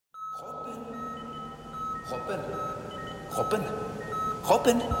Robin?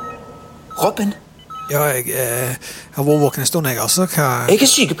 Ja, jeg har vært våken en stund, jeg, altså. Jeg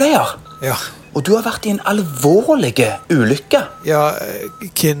sykepleier. Ja. Og du har vært i en alvorlig ulykke. Ja,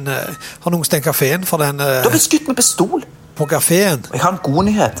 har noen stengt kaféen for den... Du har blitt skutt med pistol. På kaféen? Jeg har en god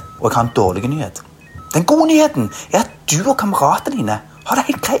nyhet, og jeg har en dårlig nyhet. Den gode nyheten at du og kameratene dine har det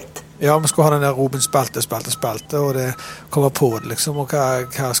helt greit. Ja, vi skulle ha den der Robin spalte, og det kommer på det, liksom, og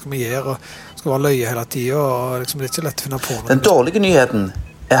hva skal vi gjøre, og skal være løye hele tiden, og liksom, det er ikke lett å finne på noe. Den dårlige nyheten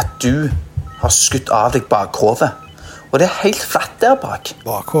at du har skutt av deg bakhovet, og det er helt flatt der bak.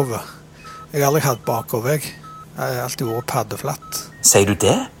 Bakhovet? Jeg har aldri hatt bakhove, jeg. Jeg har alltid vært paddeflatt. Sier du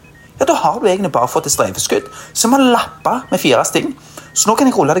det? Ja, da har du egentlig bare fått et streifeskudd, som har lappet med 4 sting. Så nå kan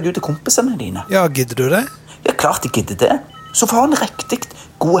jeg rulle deg ut til kompisene dine. Ja, gidder du det? Ja, klart jeg gidder det. Så få ha en riktig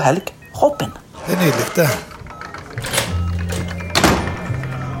god helg, Robin. Det er nydelig, det.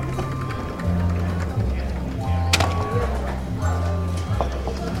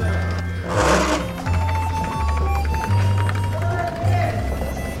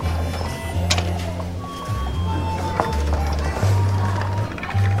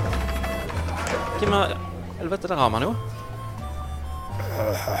 Helvete, det ramer han jo.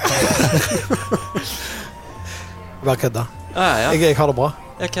 Bare kødda. Ja. Jeg har det bra.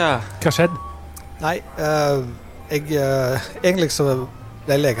 Ja, Hva skjedde? Nei, egentlig så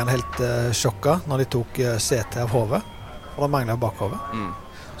ble legene helt sjokka når de tok CT av hodet, for det manglet bakhodet.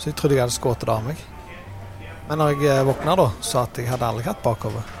 Så jeg trodde jeg hadde skått det av meg. Men når jeg våknet da, sa at jeg hadde aldri hatt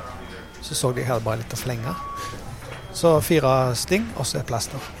bakhodet, så de jeg hadde bare litt å flenge. Så 4 sting, og så et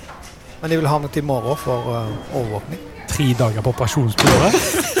plaster. Men de vil ha meg til i morgen for overvåkning. 3 dager på operasjonsbordet?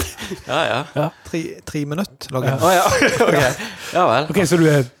 Ja. 3 minutter. Ja, ok. Ja vel. Ok, så du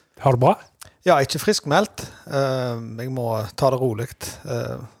har det bra? Ja, ikke friskmeldt. Jeg må ta det roligt.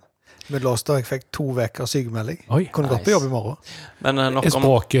 Med låst da, jeg fikk 2 veker sykemelding. Oi, kunne gått på jobb i morgen. Men Er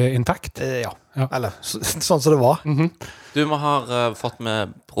språket intakt? Ja. Eller sånn som det var. Du må ha fått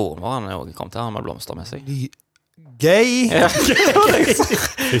med broren vår, han er jo kommet til han med blomster med seg. Gay! Ja,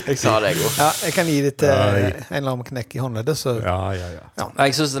 jeg sa det, jeg. Ja, jeg kan gi det til en eller annen knekk i håndleddet, så... Ja.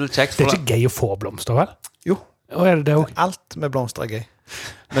 Jeg synes det er litt kjekt. Det er ikke gøy å få blomster, vel? Jo. Og er det også? Alt med blomster er gøy.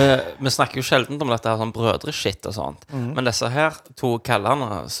 Vi snakker jo sjelden om dette her, sånn brødre-shit og sånt. Men disse her 2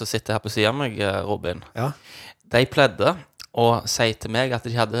 kallene som sitter her på siden av meg, Robin, de pledde å si til meg at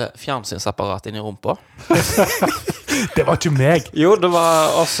de hadde fjernsynsapparat inn i rumpa. Det var ikke meg. Jo, det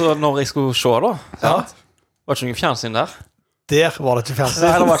var også når jeg skulle se da. Sant? Var det ikke noe fjernsyn der? Der var det ikke fjernsyn.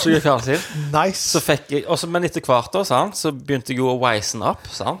 Nei, det var ikke noe fjernsyn. Nice. Så fikk jeg, men etter hvert da, sant, så begynte jeg jo å wisen opp,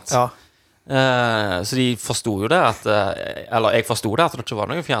 sant? Ja. Så de forstod jo det at, eller jeg forstod det at det ikke var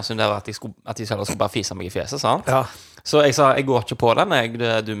noe fjernsyn der, at de skulle bare fise meg i fjeset, sant? Ja. Så jeg sa, jeg går ikke på den,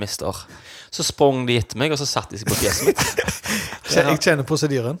 du mister. Så sprang de etter meg, og så satt de seg på fjeset mitt. Jeg kjenner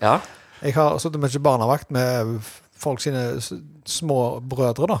prosedyren. Ja. Jeg har suttet med barnevakt med folk sine små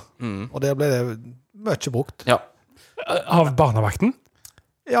brødre da. Og der ble det mye brukt. Ja. Av barnevakten?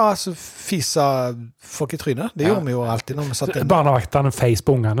 Ja, altså fisa folk i trynet. Det gjorde vi jo alltid når vi satt inne. Barnevaktene feis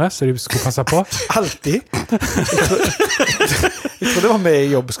på ungene, så de skulle passe på? Alltid. Jeg tror det var med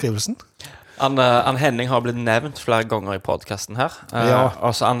i jobbeskrivelsen. Han Henning har blitt nevnt flere ganger i podcasten her.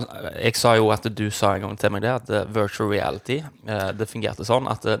 Altså jeg sa jo at du sa en gang til meg det, at virtual reality, det fungerte sånn,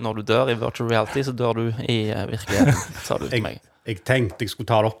 at når du dør i virtual reality, så dør du i virkeligheten, sa du til meg. Jeg tenkte jeg skulle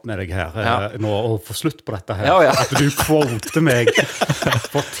ta det opp med deg her nå og få slutt på dette her. Ja. At du kvote meg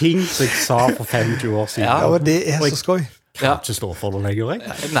for ting som jeg sa for 25 år siden. Ja, men det er så skoj. Kan ikke stå for det lenger, jeg.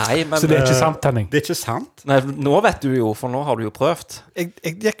 Nei, men... Så det er ikke sant, Henning? Det er ikke sant. Nei, nå vet du jo, for nå har du jo prøvd. Jeg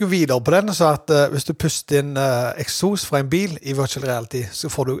gikk jo videre på den og sa at hvis du puster inn eksos fra en bil i virtual reality, så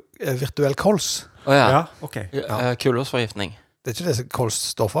får du virtuell kols. Ja, ok. Kullosforgiftning. Det er ikke det som kols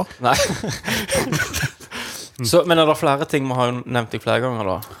står for. Nei. Så, men er det flere ting vi har jo nevnt deg flere ganger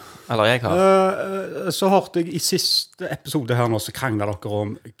da? Eller jeg har? Så hørte jeg i siste episode her nå, så kranglet dere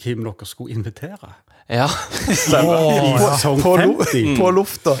om hvem dere skulle invitere. Ja. På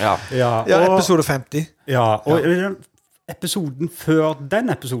lufta. Ja, episode 50. Ja, og episoden før den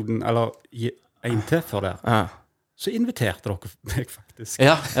episoden, eller en til før der, så inviterte dere meg faktisk.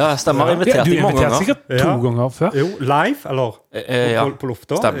 Ja, stemmer. Inviterte du deg mange ganger. Du inviterte sikkert 2 ganger før. Jo, live, eller på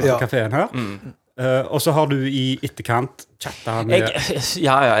lufta, på kaféen her. Og så har du i etterkant chattet med...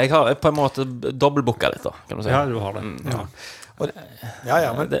 Jeg har på en måte dobbeltbooket litt da, kan du si. Ja, du har det.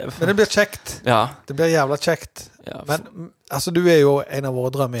 Men det blir kjekt. Ja. Det blir jævla kjekt. Men altså, du er jo en av våre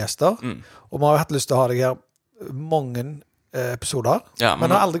drømmegjester, og vi har jo hatt lyst til å ha deg her mange episoder, Ja, men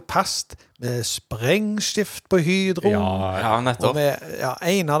det har aldri passet med sprengskift på Hydro. Ja, nettopp. Og med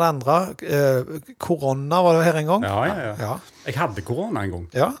en av det andre. Korona var det her en gang. Ja. Jeg hadde korona en gang.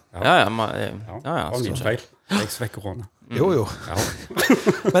 Ja. Det var min feil. Jeg svekk korona. Jo. Ja.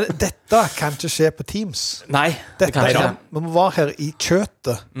 Men dette kan ikke skje på Teams. Nei, det kan ikke. Vi må være her i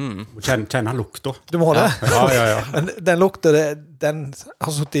kjøtet. Kjenne lukta. Du må det? Ja. Men den lukta, den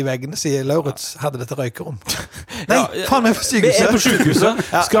har suttet i veggene, sier Lauritz hadde dette røykerom. Nei, faen meg på sykehuset. Vi er på sykehuset.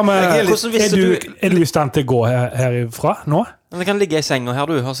 Er du i stand til å gå herifra nå? Men det kan ligge i senga her,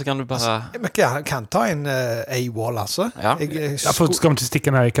 og så kan du bare... Jeg kan ta en A-wall, altså. Ja. Skal vi ikke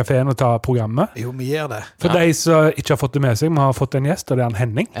stikke ned i kaféen og ta programmet? Jo, vi gjør det. For de som ikke har fått det med seg, vi har fått en gjest, og det er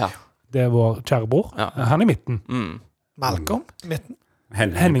Henning. Ja. Det er vår kjære bror. Ja. Han er i midten. Malcolm, midten.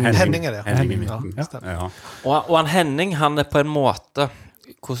 Henning er det. Henning i midten. Ja. Og han Henning, han er på en måte...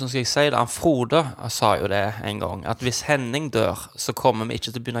 Hvordan skal jeg si det? Han Frode sa jo det en gang, at hvis Henning dør, så kommer vi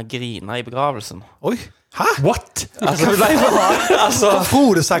ikke til å begynne å grine i begravelsen. Oi! Hæ? What? Har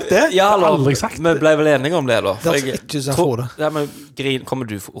Frode sagt det? Ja, aldri sagt det. Vi ble vel enige om det da. Det er ikke sånn Frode. Kommer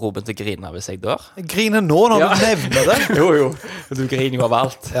du, Ruben, til å grine hvis jeg dør? Jeg griner nå når du nevner det. Jo. Du griner jo av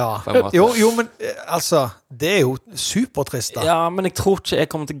alt. Ja. Jo, men altså, det er jo supertrist da. Ja, men jeg tror ikke jeg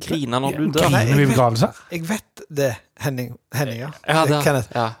kommer til å grine når du dør. Griner vi i begravelse? Jeg vet det, Henning, ja.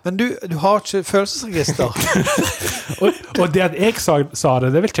 Kenneth. Ja. Men du har ikke følelsesregister. og det at jeg sa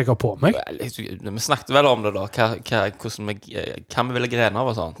det vil ikke jeg ha på meg. Vi snakket vel om det da, hvordan vi ville grene av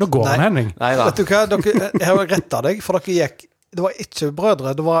og sånn. Nå går han, Henning. Vet du hva, jeg har rettet deg, for dere gikk, det var ikke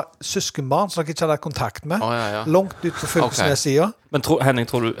brødre, det var søskenbarn som dere ikke hadde kontakt med, langt ut på Fylkesnes-siden. Men Henning,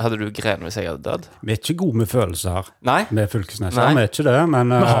 hadde du grenet hvis jeg hadde dødd? Vi er ikke gode med følelser her. Nei? Med Fylkesnes, vi er ikke det,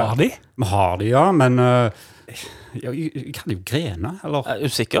 men... Vi har de? Vi har de, ja, men... Jeg kan jo grene, eller?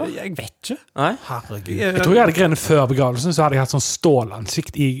 Usikker? Jeg vet ikke. Nei? Herregud. Jeg tror jeg hadde grenet før begravelsen, så hadde jeg hatt sånn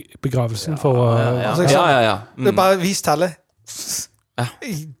stålansikt i begravelsen for... Ja. Det er bare vis tallet.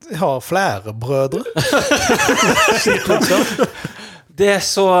 Jeg har flere brødre. Det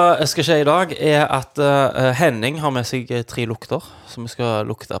som skal skje i dag er at Henning har med seg 3 lukter, som vi skal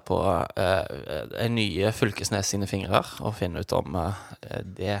lukte på en nye Fylkesnes sine fingre her, og finne ut om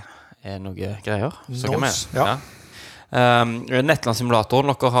det er noe greier. Så kan vi. Ja.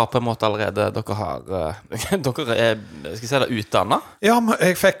 Nettlandsimulatoren, dere har på en måte allerede dere er, skal jeg si det, utdannet? Ja,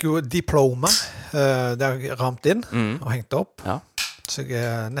 jeg fikk jo diploma det har ramt inn og hengt opp så jeg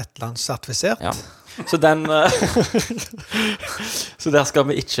er Nettland-sertifisert så den så der skal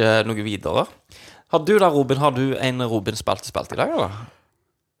vi ikke noe videre. Har du da, Robin, en Robin-spalte i dag, eller?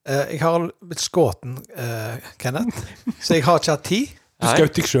 Jeg har blitt skåten, Kenneth, så jeg har ikke hatt tid. Du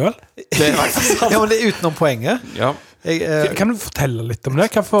skjøt deg selv? Ja, men det er utenom poenget. Ja. Kan du fortelle litt om det?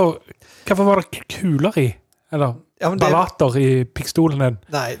 Hvorfor var det kuler i? Eller ballater i pistolen din?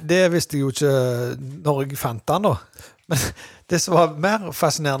 Nei, det visste jeg jo ikke når jeg fant den da. Men det som var mer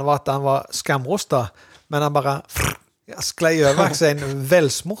fascinerende var at han var skamrostet, men han bare sklei over seg en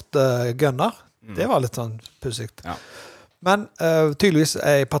velsmort gunner. Det var litt sånn pussikt. Ja. Men tydeligvis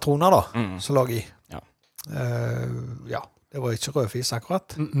patroner da, som lå i. Ja. Det var ikke rødfis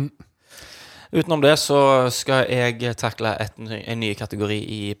akkurat. Utenom det så skal jeg takle en ny kategori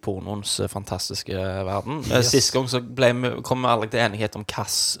i pornoens fantastiske verden. Sist gang så kom vi aldri til enighet om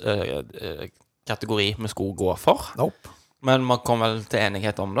hvilken kategori vi skulle gå for. Nope. Men man kom vel til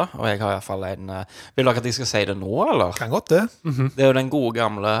enighet om det, og jeg har i hvert fall en... Vil dere at jeg skal si det nå, eller? Kan godt det. Det er jo den gode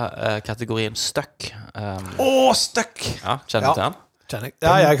gamle kategorien støkk. Støkk! Ja, kjenner du til den? Kjenner jeg.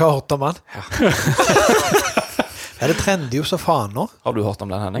 Ja, jeg har hørt om den. Ja. Det trender jo så faen nå. Har du hørt om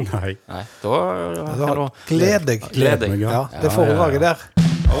den, Henning? Nei. Da gled deg. Ja, det foredraget der.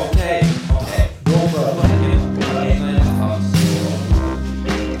 Ok.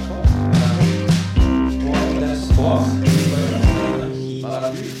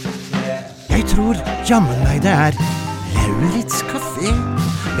 Jeg tror jammen meg det er Lauritz Café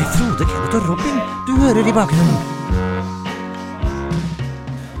med Frode, Kenneth og Robin du hører i bakgrunnen.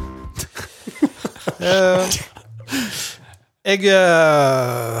 Jeg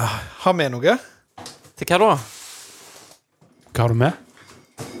har med noe. Til hva da? Hva har du med?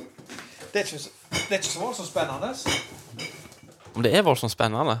 Det er ikke så voldsomt spennende. Om det er voldsomt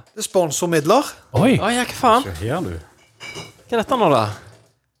spennende? Det er sponsormidler. Oi, ja, hva faen? Så her du. Hva er dette nå da?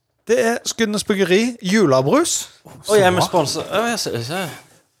 Det er Skudenes Bryggeri julebrus. Jeg er med sponsor.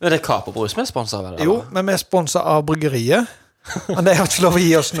 Er det Kaperbrus med sponsor? Eller? Jo, men vi er sponsor av bryggeriet. Men de har ikke lov å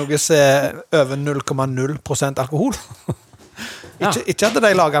gi oss noe som er over 0,0% alkohol. Ikke at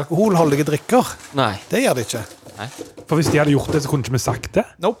de lager alkoholholdige drikker. Nei. Det gjør de ikke. Nei. For hvis de hadde gjort det, så kunne ikke vi sagt det?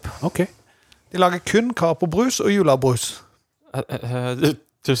 Nope. Ok. De lager kun Kaperbrus og julebrus.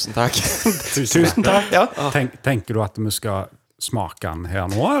 Tusen takk. Tusen takk. Ja. Tenker du at vi skal smake den her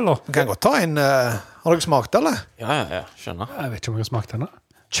nå, eller? Vi kan godt ta inn har dere smakt, eller? Ja, skjønner. Jeg vet ikke om jeg har smakt denne.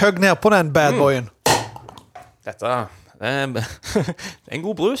 Chugg ned på den bad boyen. Dette det er en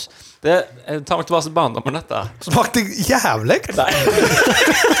god brus. Jeg tar meg tilbake til barndommen dette. Smakte jævlig. Nei,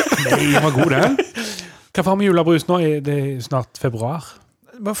 den var god den. Hva får vi julebrus nå? Det er snart februar.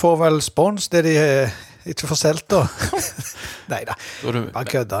 Vi får vel spons, det de ikke får selv da. Neida, bare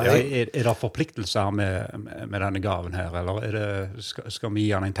kødder. Er det forpliktelser med denne gaven her, eller skal vi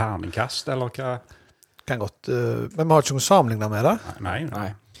gi den en terningkast, eller hva? Kan godt, men vi har ikke noen sammenlignet med det. Nei.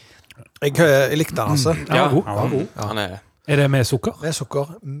 Jeg likte den, altså. Ja, Han var god. Han Er det med sukker? Med sukker.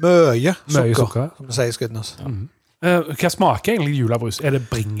 Mye sukker, som vi sier i Skudenes. Hva smaker egentlig julebrus? Er det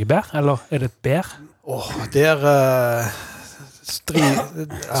bringebær, eller er det bær? Det er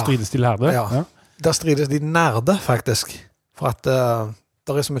Strides de lærde? Ja. Der strides de nærde, faktisk. For at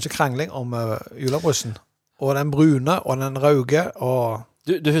det er så mye krangling om julebrusen. Og den brune, og den rauge, og...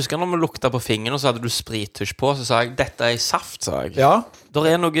 Du husker når vi lukta på fingeren, og så hadde du sprittusj på, så sa jeg, dette er saft, sa jeg. Ja.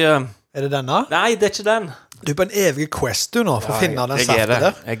 Der er noe... Er det denne? Nei, det er ikke den. Du er på en evig quest du nå, for å finne den saften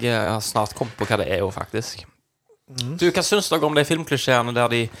der. Jeg har snart kommet på hva det er jo, faktisk. Du, hva synes dere om de filmklisjeene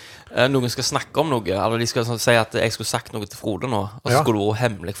der noen skal snakke om noe, eller de skal si at jeg skulle sagt noe til Frode nå, og så skulle det være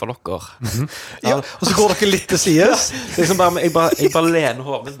hemmelig for dere. Ja, og så går dere litt til sides. Jeg bare lener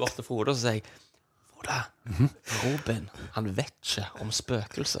hodet mitt bort til Frode, og så sier jeg, Frode, Robin, han vet ikke om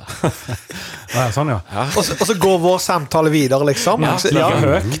spøkelser. Ja, sånn, ja. Og så går vår samtale videre, liksom. Like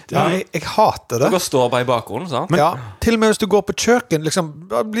høyt. Ja, jeg hater det. Dere står bare i bakgrunnen, sant? Ja, til og med hvis du går på kjøkken, liksom,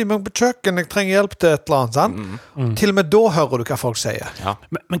 bli med på kjøkken, jeg trenger hjelp til et eller annet, sant? Til og med da hører du hva folk sier. Ja.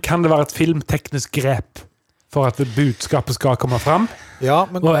 Men kan det være et filmteknisk grep for at budskapet skal komme fram? Ja,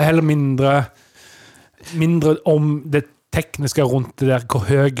 men... Og heller mindre om det tekniske rundt det der, hvor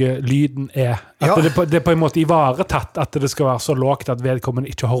høy lyden er. At det på en måte ivaretatt at det skal være så lågt at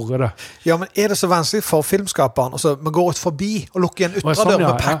vedkommende ikke hører det. Ja, men er det så vanskelig for filmskaperen? Altså, vi går ut forbi og lukker igjen ytterdør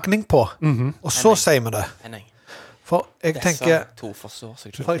med pakning på. Og så sier vi det. For jeg tenker... Disse to forstår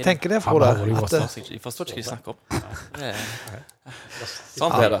seg ikke. For jeg tenker det, Frode. De forstår ikke hva de snakker om.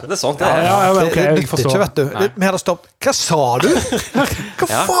 Sånn er det. Det er sånt det er. Det nytter ikke, vet du. Vi hadde stoppet. Hva sa du? Hva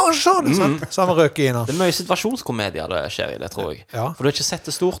faen sa du? Så har vi røket inn. Det er mye situasjonskomedier det skjer i det, tror jeg. Ja. For du har ikke sett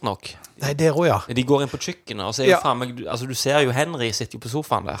det stort nok. Nei, det er også, ja. De går inn på kjøkkenet, og så er faen meg, altså du ser jo Henry sitter jo på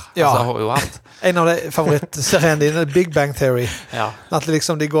sofaen der. Ja. Altså, har jo alt. En av de favorittseriene dine, Big Bang Theory. Ja. At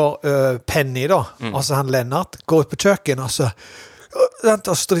liksom de går Penny da, og så han Lennart går ut på kjøkkenet, og så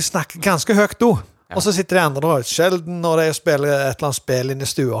står de snakker ganske høyt da. Og så sitter de andre da, sjelden når de spiller et eller annet spill inne i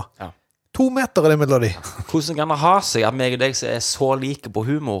stua. Ja. 2 meter er det mellom de. Hvordan kan det ha seg at meg og deg er så like på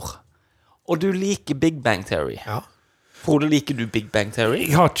humor? Og du liker Big Bang Theory. Ja. Frode, liker du Big Bang Theory?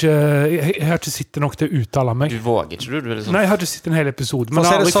 Jeg har ikke sittet nok til å uttale meg. Du våger ikke, du? Du er liksom... Nei, jeg har ikke sittet en hel episode. Men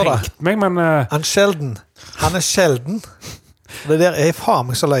jeg har aldri tenkt meg, men... Han er sjelden. Det der er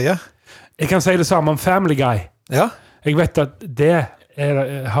faen meg så løye. Jeg kan si det samme om Family Guy. Ja. Jeg vet at det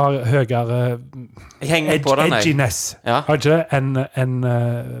har høyere edginess. Ja. Har ikke det enn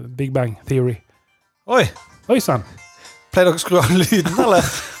Big Bang Theory. Oi sann. Pleier dere å skru av lyden,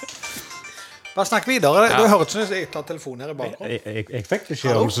 eller? Bare snakk videre. Du hører ikke når jeg tar telefonen her i bakgrunnen. Jeg fikk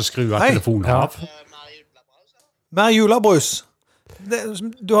beskjed om å skru av telefonen av. Mer julebrus.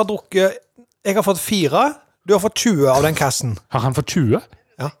 Du har drukket... Jeg har fått 4. Du har fått 20 av den kassen. Har han fått 20?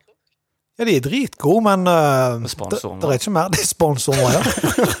 Ja, de er dritgode, men det er ikke mer. Det er sponsorer, ja.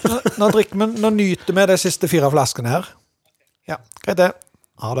 Nå nyter vi de siste 4 flaskene her. Ja, greit det.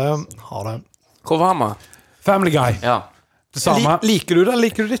 Ha det. Hvor var vi? Family Guy. Ja. Det samme. Liker du det, eller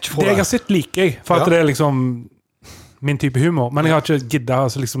liker du det ikke for det? Det jeg har sett liker jeg, for at det er liksom min type humor. Men jeg har ikke giddet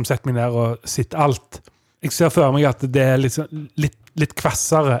å liksom sett meg ned og sett alt. Jeg ser for meg at det er litt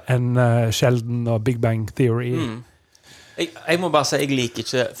kvassere enn Sheldon og Big Bang Theory. Jeg må bare si jeg liker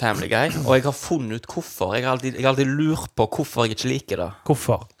ikke Family Guy, og jeg har funnet ut hvorfor. Jeg har alltid lurt på hvorfor jeg ikke liker det.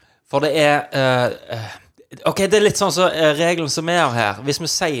 Hvorfor? For det er ok, det er litt sånn så regelen som er her. Hvis vi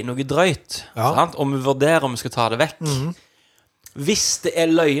sier noe drøyt, sant? Og vi vurderer om vi skal ta det vekk, hvis det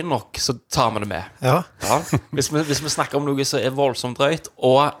er løye nok, så tar vi det med. Ja. Hvis vi snakker om noe som er voldsomt drøyt,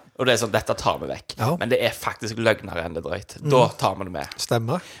 og det er sånn, dette tar vi vekk, men det er faktisk løgnere enn det drøyt, da tar vi det med.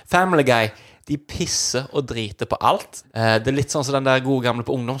 Stemmer. Family Guy, de pisser og driter på alt. Det er litt sånn som den der gode gamle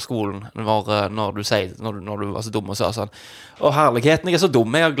på ungdomsskolen, når du var så dum og sa sånn, herligheten, jeg er så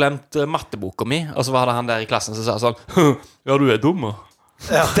dum, jeg har glemt matteboka mi, og så var det han der i klassen som sa sånn, ja, du er dum.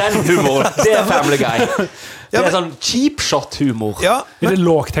 Ja. Den humoren, det er Family Guy. Det er sånn cheap shot humor. Ja, er det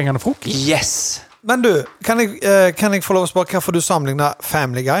lågt hengende frukt? Yes. Men du, kan jeg få lov å spørre hvorfor du sammenligner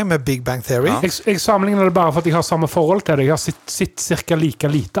Family Guy med Big Bang Theory? Ja. Jeg sammenligner det bare for at jeg har samme forhold til det. Jeg har sett cirka like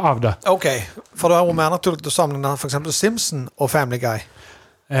lite av det. Ok, for det er jo mer naturlig å sammenligne for eksempel Simpson og Family Guy.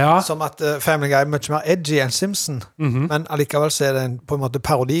 Ja. Som at Family Guy er mye mer edgy enn Simpson. Men allikevel så er det på en måte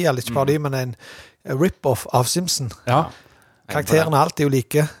parodi, eller ikke parodi, men en rip-off av Simpson. Ja. Karakterene er alltid jo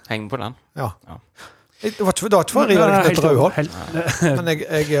like. Heng på den. Ja. Det var ikke for å rive deg til rødhold. Men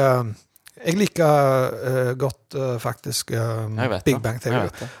jeg liker godt faktisk Big Bang Theory.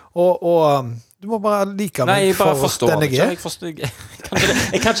 Og du må bare like meg for den jeg er.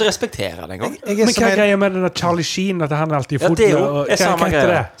 Jeg kan ikke respektere det engang. Men hva er greia med denne Charlie Sheen, at han alltid det er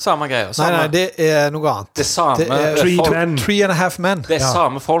samme greie. Nei, det er noe annet. Det er samme Three and a Half Men. Det er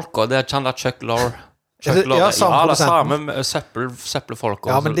samme folk, og det er Chandler Chuck Lorre. Det er samme søppelfolk.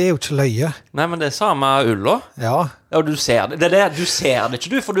 Ja, men det er jo ikke løye. Nei, men det er samme ulla. Ja, du ser det. Du ser det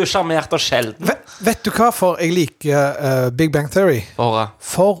ikke, for du er sjarmert av Sheldon. Vet du hva for jeg liker Big Bang Theory?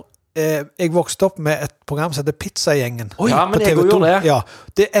 For jeg vokste opp med et program som heter Pizzagjengen. Ja, men jeg gjorde det. Ja,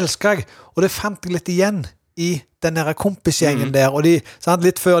 det elsker jeg, og det fant jeg litt igjen i den der kompisgjengen der, og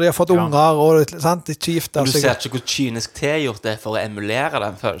litt før de har fått unger, og de skifter. Du ser ikke hvor kynisk tilgjort det er for å emulere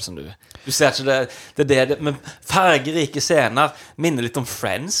den følelsen du ser ikke det men fargerike scener minner litt om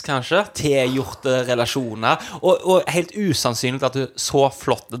Friends, kanskje, tilgjorte relasjoner, og helt usannsynlig at du så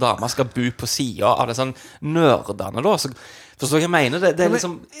flotte damer skal bo på siden av det sånn nørdene da, så forstår du hva jeg mener? Det er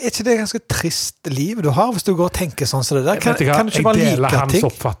liksom... Er ikke det ganske trist liv du har, hvis du går og tenker sånn som det der? Kan du ikke bare like ting?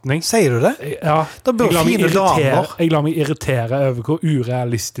 Oppfatning. Sier du det? Ja. Da bør fine damer. Jeg lar meg irritere over hvor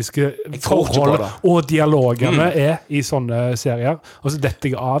urealistiske forhold og dialogene er i sånne serier, og så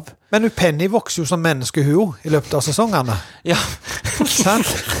detter jeg av. Men Penny vokser jo som menneskehuo i løpet av sesongene. Ja.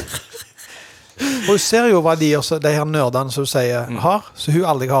 Sant? Og hun ser jo hva de her nørdene som du sier har, så hun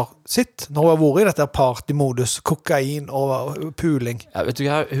aldri har sitt når hun har vært i dette partymodus, kokain og puling. Ja, vet du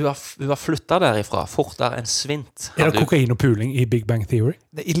hva, hun har flyttet derifra fortere enn svint. Er det kokain og puling i Big Bang Theory?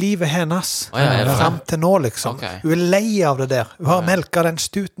 I livet hennes, frem til nå liksom. Hun er lei av det der. Hun har melket den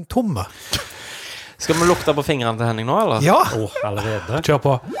stuten tomme. Skal vi lukte på fingrene til Henning nå, eller? Ja! Allerede. Kjør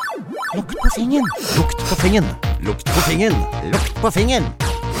på. Lukt på fingeren. Lukt på fingeren. Lukt på fingeren. Lukt på fingeren.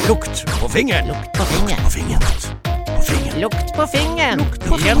 Lukt på fingeren. Lukt på fingeren. Lukt på fingeren. Lukt på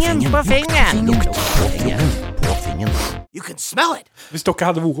fingeren. Lukt på fingeren. Lukt på fingeren. På fingeren. You can smell it. Hvis dere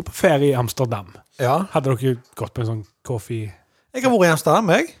hadde vært på ferie i Amsterdam, hadde dere gått på en sånn coffee... Jeg har vært i Amsterdam,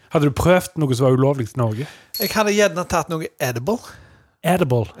 jeg. Hadde du prøvd noe som var ulovlig til Norge? Jeg hadde gjerne tatt noe edible.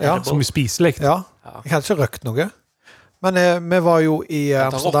 Edible? Som er spiselig? Ja. Jeg hadde ikke røkt noe. Men vi var jo i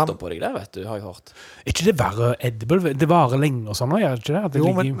Amsterdam. Det tar på deg det, vet du, har jeg hørt. Ikke det verre edible? Det varer lenge og sånn, gjør ikke det?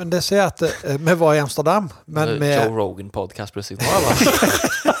 Jo, men det sier at vi var i Amsterdam, men med... Joe Rogan podcast plutselig nå, eller?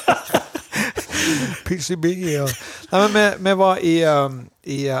 PCB, ja. Nei, men vi var i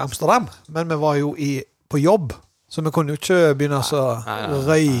Amsterdam, men vi var jo på jobb, så vi kunne jo ikke begynne å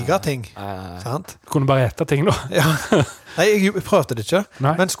røyge ting. Sant? Du kunne bare ette ting da. Ja. Nei, jeg prøvde det ikke.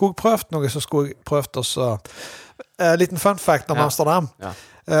 Nei. Men skulle jeg prøvd noe, så skulle jeg prøvd også... liten fun fact om Amsterdam.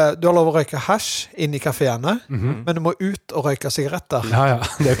 Du har lov å røyke hasj inn i kaféene, men du må ut og røyke sigaretter. Ja,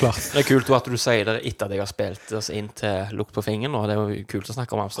 det er klart. Det er kult at du sier det etter at jeg har spilt oss inn til Lukt på fingeren, og det er jo kult å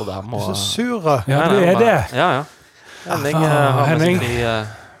snakke om Amsterdam. Og... Du er så sure. Ja, det er det. Ja. Henning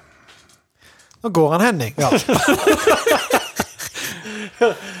Nå går han, Henning. Ja.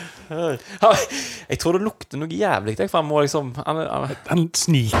 Jeg tror det lukter noe jævlig, for han må liksom... Han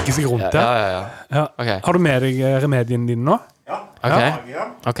sniker seg rundt der. Ja. Okay. Har du med deg remedien din nå? Ja.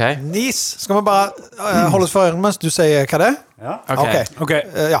 Ok. Nice. Skal vi bare holde oss for ørene mens du sier hva det er? Ja. Ok.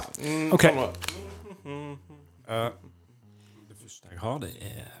 Ja. Ok. Det første jeg har, det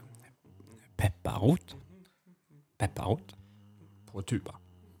er pepperrot. Pepperrot på tuba.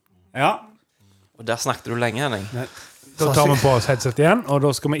 Ja. Og der snakket du lenge, Henning. Da tar vi på oss headset igjen, og da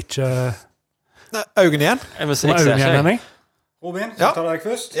skal vi ikke... Øynene igjen. Øynene igjen, Henning. Robin, så tar deg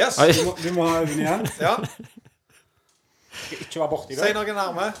først. Yes. Du må ha øynene igjen. Ja. Skal ikke være borti det. Si noe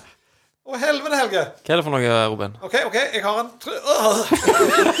nærme. Å, helvete, Helge. Hva er det for noe, Robin? Ok, jeg har han.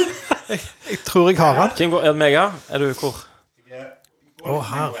 Jeg tror jeg har han. Kim, er det meg, ja? Er du hvor? Å,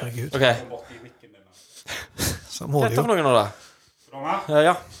 herregud. Ok. Så må det jo. Hva er det for noe nå, da?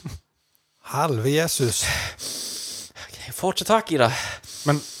 Ja. Halve Jesus. Jeg får ikke tak i det.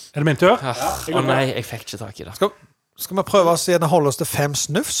 Men er det min tur? Ja. Nei, jeg fikk ikke tak i det. Skal vi prøve oss igjen å holde oss til 5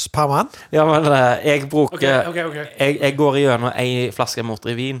 snufs per mann? Ja, men jeg bruker... Okay. Jeg går igjennom en flaske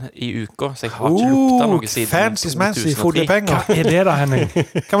motor i vin i uka, så jeg har ikke luktet noe siden fancy, 2003. Fodlepenger. Hva er det da, Henning?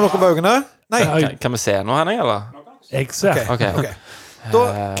 Kan vi lukke på øynene? Nei. Kan vi se nå, Henning, eller? Jeg ser. Ok.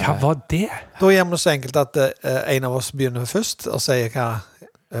 Hva var det? Da gjør vi det så enkelt at en av oss begynner først og sier hva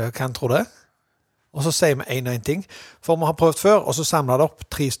han tror det. Og så sier vi en og en ting. For vi har prøvd før, og så samler det opp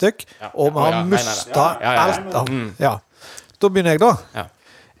 3 stykk, og vi har mistet alt av. Ja. Da begynner jeg da. Ja.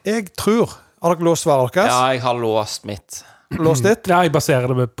 Jeg tror... Har dere låst svaret deres? Ja, jeg har låst mitt. Låst ditt? Ja, jeg baserer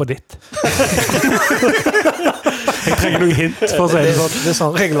det på ditt. Jeg trenger noen hint, for å si det sånn. Det er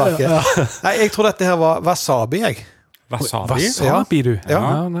sånn regelverket. Nei, jeg tror dette her var wasabi, jeg. Wasabi, du? Ja.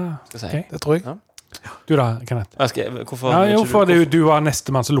 Skal jeg si. Okay. Det tror jeg. Ja. Du da, Kenneth? Hvorfor? Ja, jo, for du var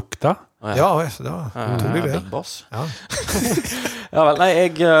nestemann som lukta. Ja, det var utrolig det. Big boss. Ja. Ja vel, nei,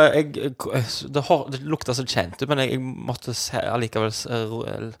 det lukta så kjent ut, men jeg måtte allikevel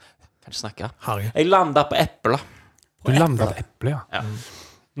kan ikke snakke. Harry. Jeg landet på eple. Du landet på eple, ja.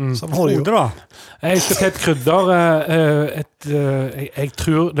 Som hodet da. Jeg skal til et krydder. Jeg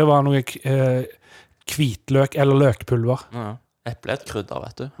tror det var noe hvitløk eller løkpulver. Ja. Eple er et krydder,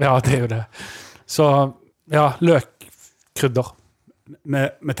 vet du. Ja, det er jo det. Så, ja, løkkrydder.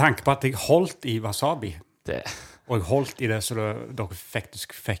 Med tanke på at jeg holdt i wasabi, Det. og jeg holdt i det så dere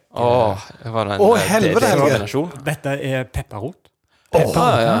faktisk fikk... helvete, Helge. Dette er pepperrot.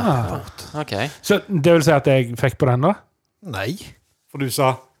 Ja. Ok. Så det vil si at jeg fikk på den da? Nei. For du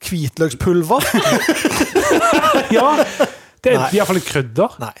sa... Hvitløkspulver? Ja, det er i hvert fall et krydder.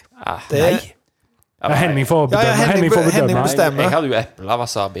 Nei. Det er... Ja, Henning får bedømme. Henning bestemmer. Jeg hadde jo eple,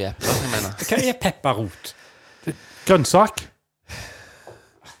 wasabi-eple. Hva er pepperrot? Grønnsak.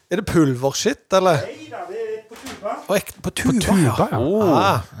 Er det pulverskitt, eller? Nei da, det er på tuba. På tuba,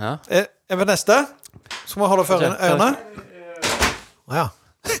 Ja. Er vi neste? Så må vi holde for øynene. Ja.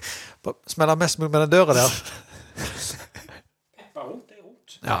 Smeller mest mulig med den døra der. Pepperot, det er rot.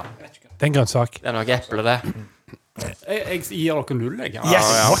 Ja. Det er en grønnsak. Det er nok eple, det. Jeg gir dere 0, jeg. Yes!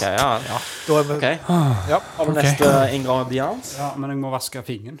 Okay, ja. Da er vi... Ok. Ja. Har du neste ingrediens? Ja, men jeg må vaske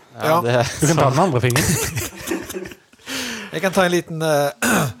fingeren. Ja. Du kan ta den andre fingeren. Jeg kan ta en liten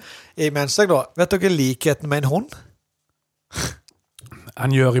imens jeg da. Vet dere likheten med en hund?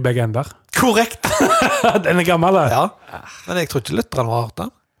 Han gjør i begge ender. Korrekt! Den er gammel, det. Ja. Men jeg tror ikke lytteren har hørt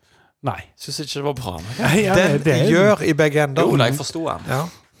den. Nei. Synes ikke det var bra. Den gjør i begge ender. Jo, jeg forstod den. Ja.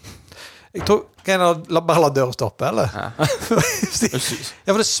 Jeg tror... Kan jeg bare la døra stoppe, eller? Ja.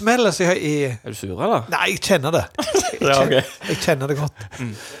 Ja, for det smeller seg i... Er du sur, eller? Nei, jeg kjenner det. Jeg kjenner det godt.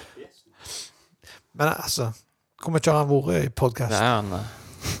 Men altså... Hvor mye har han vært i podcast? Det er han...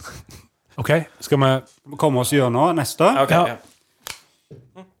 Ok, skal vi... Kommer oss gjennom neste. Ok, Ja.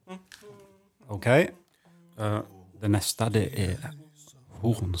 Ok. Det neste, det er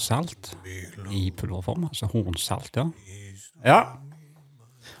hornsalt i pulverform. Altså hornsalt, ja. Ja.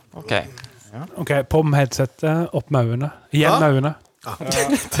 Ok. Ok, på med headsetet, opp med øynene. Igjen med øynene.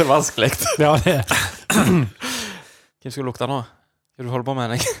 Det er vanskelig. Ja, det er. Hvem skal lukte nå? Hva du holder på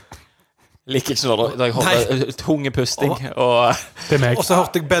med, jeg? Jeg liker ikke når jeg holder tunge pusting, og... Det er meg. Og så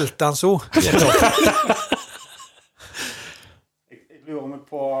hørte jeg beltet hans ord. Jeg lurer meg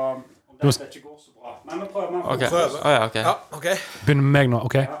på om dette ikke går så bra. Men vi prøver med Ok. Ok. Ja, ok. Begynner med meg nå,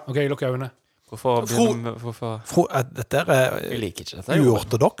 ok? Ok, jeg lukker øynene. Hvorfor? Dette er Jeg liker ikke dette.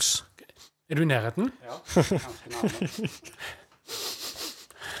 uortodoks. Er du i nærheten?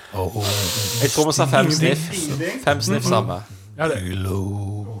 Jeg tror vi sa 5 sniff. 5 sniff samme. Ja, det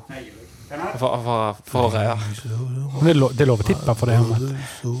For ja. det er lov å tippe for det.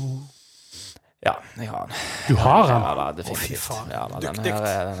 Ja, jeg har den. Du har den? Ja, da, definitivt. Ja, da, denne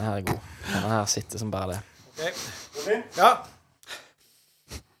her er god. Denne her sitter som bare det. Ja.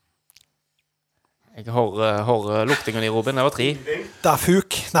 Jeg har luktingen i Robin. Det var 3. Da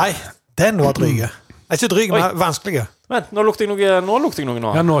fuk. Nei, den var dryge. Ikke dryge, men vanskelig. Men, nå lukter jeg noe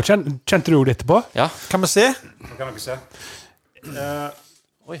nå. Ja, nå kjente du jo litt på. Ja. Kan vi se? Nå kan dere se.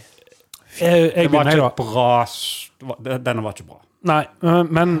 Oi. Jeg var begynner, ikke da. bra. Denne var ikke bra. Nei,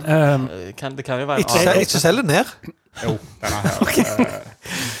 men... Det kan jo være Ikke selg det ned. Jo, denne her.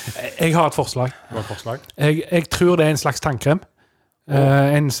 Jeg har et forslag. Det var et forslag. Jeg tror det er en slags tannkrem.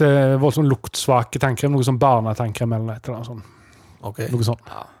 En voldsomt luktsvake tannkrem. Noe som barnetannkrem eller et eller annet sånt. Ok. Noe sånt.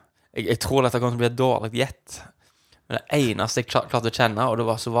 Ja. Jeg tror dette kommer til å bli et dårlig gjett. Men det eneste jeg klarte å kjenne, og det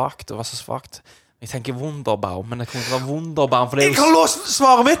var så vagt, det var så svagt. Jeg tenker Wunderbaum, men det kommer til å være Wunderbaum. For det er Jeg har låst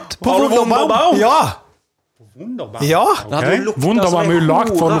svaret mitt på Har du Wunderbaum. Ja. Wunderbaum. Ja. Ok. Wunderbaum er jo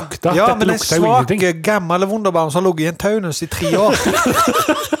lagt for å lukte. Ja, Dette men en lukter jo ingenting. svak, gammel Wunderbaum som har ligget i en taunus i 3 år.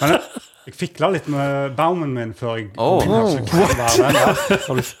 Men jeg fikla litt med baumen min før jeg Oh. kom inn her, så kan det være den, ja.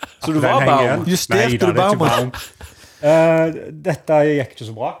 Så du Den var henger baum? igjen. Justerte Nei, da, du det er ikke baumen? baum. Dette gikk ikke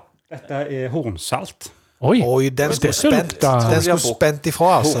så bra. Dette er hornsalt. Oi, den skulle spent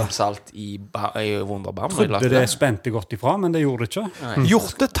ifra, altså. Hornsalt i Wunderbaum. Trodde det spente godt ifra, men det gjorde det ikke.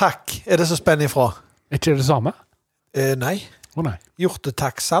 Hjortetakk er det så spent ifra. Er ikke det samme? Nei. Nei.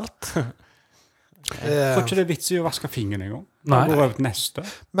 Hjortetakksalt. Får ikke det vits i å vaske fingeren en gang? Nei. Da går jeg ut neste.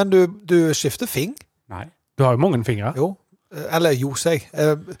 Men du skifter fing? Nei. Du har jo mange fingre. Jo. Eller sier jeg.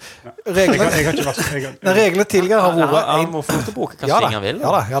 Reglene tidligere har vært Han må få til å bruke hva finger vil.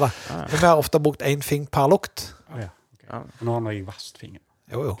 Ja da. Men vi har ofte brukt 1 fing per lukt. Ja. Nå har jeg vasket fingeren.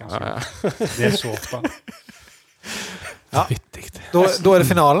 Jo. Det er så ofte. Ja. Da er det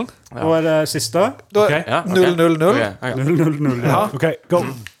finalen. Da er det siste. 0-0-0. 0-0-0. Ja. Ok, go.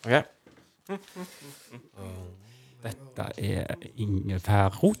 Okay. Dette er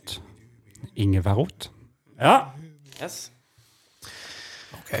ingefærrot. Ja. Yes.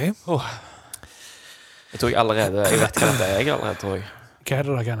 Ok. Jeg tror jeg vet hva dette er allerede, tror jeg. Hva er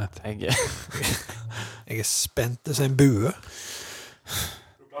det da, Kenneth? Jeg er spent til å se en bue.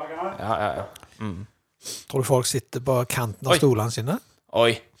 Ja. Tror du folk sitter på kanten av stolene sine?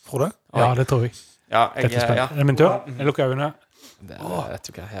 Oi. Tror du? Ja, det tror jeg. Ja, Er det min tur? Jeg lukker øynene. Det vet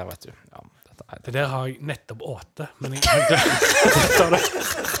du hva, her vet du. Ja, det der har jeg nettopp åte, men jeg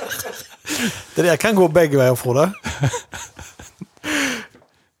Det der kan gå begge veier, Frode.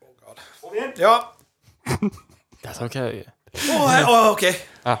 Ja. Det er ok.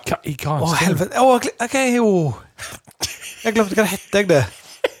 Ok. Helvete. Ok, jo. Jeg glemte hva det heter,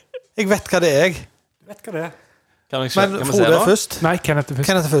 jeg vet hva det er, jeg. Men Frode er først. Nei, Kenneth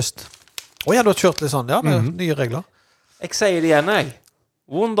er først. Du har kjørt litt sånn, ja. Det er nye regler. Jeg sier det igjen, jeg.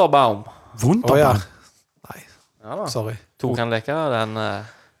 Wunderbaum. Ja. Nei, sorry. To kan leke den...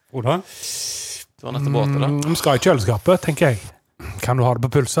 Hvordan? Du har nettopp båter, da. Vi skal i kjøleskapet, tenker jeg. Kan du ha det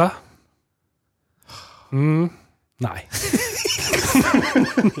på pulsa? Nei.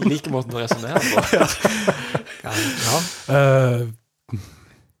 Like måten å resonere på.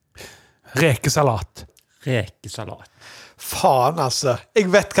 Rekesalat. Faen, altså.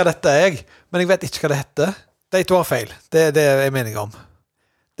 Jeg vet hva dette er, men jeg vet ikke hva det heter. De to har feil. Det er det jeg er mening om.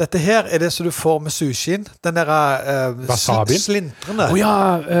 Dette her er det som du får med sushien. Den der slintrende.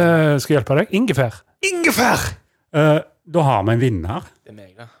 Skal jeg hjelpe deg? Ingefær. Da har vi en vinner. Det er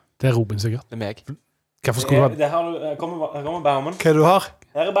meg, da. Det er Robin, sikkert. Det er meg. Hvorfor skulle du ha det? Her kommer Baumen. Hva er det du har?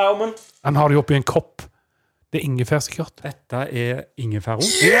 Her er Baumen. Han har det jo oppi en kopp. Det er ingefær, sikkert. Dette er ingefærrot.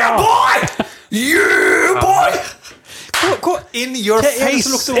 Yeah, boy! Gå in your face.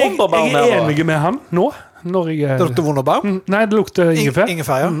 Jeg er enig med han nå. Det lukter Wunderbaum? Nei, det lukter ingefær.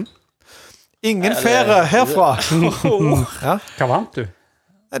 Ingefær, ja. Ingen fære herfra. Hva vant du?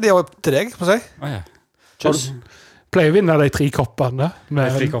 Det er opp til deg, må jeg si. Pleier å vinne de 3 koppene.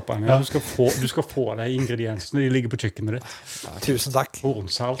 Ja. Du skal få de ingrediensene. De ligger på kjøkkenet ditt. Tusen takk.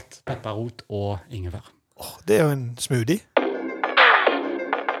 Hornsalt, pepperrot og ingefær. Det er jo en smoothie.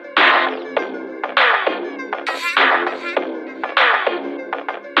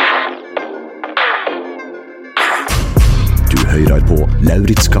 Du hører på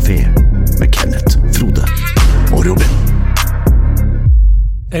Lauritz Café med Kenneth, Frode og Robin.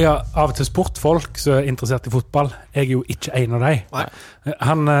 Jeg har av og til spurt folk som er interessert i fotball. Jeg er jo ikke en av dem.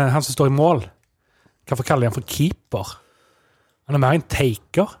 Han som står i mål, hvorfor kaller jeg han for keeper? Han er mer en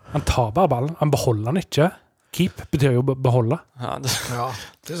taker. Han tar bare ballen. Han beholder den ikke. Keep betyr jo beholde. Ja, det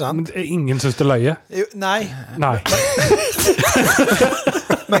er sant. Men ingen synes det løye. Nei.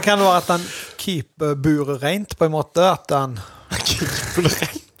 Men kan det være at han keeper buret rent på en måte? At han... Keeper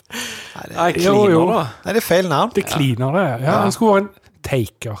rent? Nei, det er feil navn. Det kliner det. Ja, han skulle være en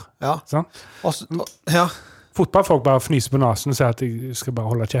taker. Ja. Sånn? Ja. Fotballfolk bare fnyser på nasen og sier at de skal bare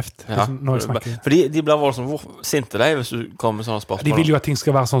holde kjeft. Ja. Fordi de blir voldsomt sinte deg hvis du kommer med sånne spørsmål. De vil jo at ting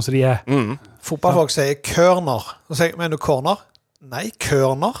skal være sånn som de er. Fotballfolk sier «körner». Så sier jeg, mener du corner? Nei,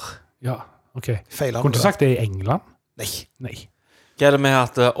 «körner». Ja, ok. Feil Kunne du sagt det i England? Nei. Hva er det med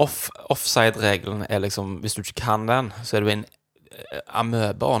at offside-regelen er liksom, hvis du ikke kan den, så er du en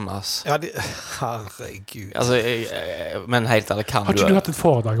amøbeåndas. Ja, herregud. Altså, men helt ærlig, kan du... Har ikke du hatt et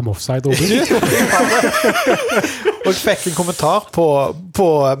foredrag om offside, Robin? Og jeg fikk en kommentar på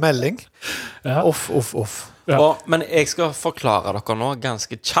melding. Ja. Off. Ja. Men jeg skal forklare dere nå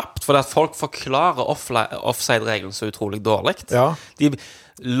ganske kjapt, for at folk forklarer offside-regelen så utrolig dårlig. Ja. De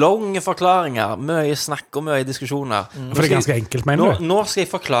lange forklaringer, mye snakk og mye diskusjoner. For det er ganske enkelt, mener du? Nå skal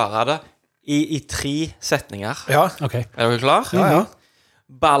jeg forklare det i 3 setninger. Ja. Ok. Er dere klar? Ja.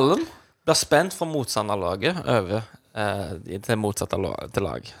 Ballen blir spent fra motstanderlaget over til motsatte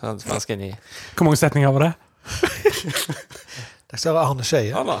lag. Hvor mange setninger var det? Det ser Arne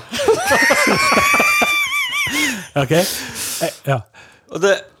Skeie. Ja da. Ok. Ja. Og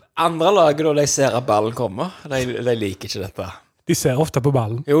det andre laget, da, de ser at ballen kommer. De liker ikke dette. De ser ofte på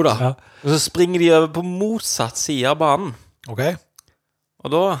ballen. Jo da. Ja. Og så springer de over på motsatt side av banen. Ok.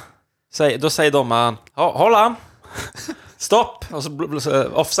 Og da sier dommeren, hold an. Stopp. Og så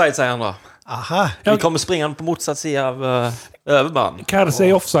offside, sier han da. Aha. De kommer springende på motsatt side av overbanen. Hva det som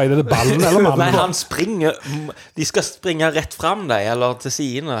i offside? Er det ballen eller mannen? Nei, han springer. De skal springe rett fram deg, eller til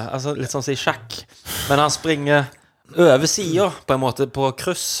sidene. Altså litt sånn som i sjakk. Men han springer over siden, på en måte, på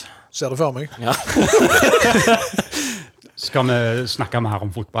kryss. Ser det for meg. Ja. Skal vi snakke mer om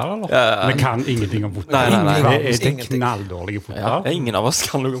fotball, eller? Ja. Vi kan ingenting om fotball. Nei. Det er knalldårlige fotball. Ja, ingen av oss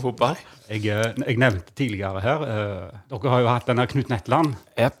kan noe fotball. Jeg nevnte tidligere her, dere har jo hatt denne Knut Netland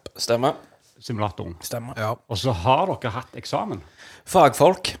Jep, stemmer. simulatoren. Stemmer. Ja. Og så har dere hatt eksamen.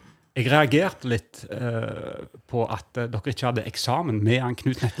 Fagfolk. Jeg reagerte litt på at dere ikke hadde eksamen med han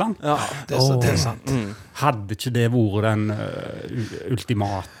Knut Netland. Ja. Det er sant. Hadde ikke det vært den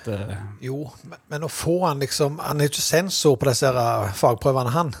ultimate Jo, men å få han liksom... Han er ikke sensor på disse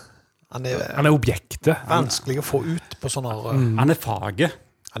fagprøvene, han. Han er objektet. vanskelig å få ut på sånne... Han er faget.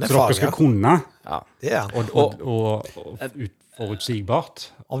 Han er så dere faget. skal kunne. Ja. Det er han. Og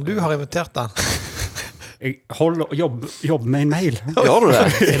forutsigbart. Om du har invitert han... Jeg jobber med en mail. Gjør du det?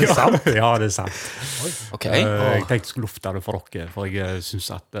 Er det sant? Ja, det er sant. Ok. Jeg tenkte jeg skulle lufte det for dere, for jeg synes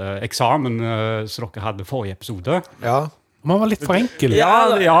at eksamen som dere hadde forrige episode... Ja. Man var litt for enkel. Ja.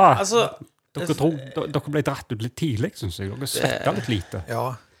 Altså, Dere ble dratt ut litt tidlig, synes jeg. Dere svetta litt lite. Ja.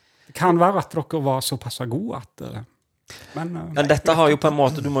 Det kan være at dere var såpass gode at... Men dette har jo på en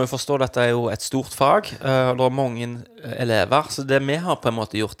måte, du må jo forstå, dette er jo et stort fag, og det er mange elever, så det vi har på en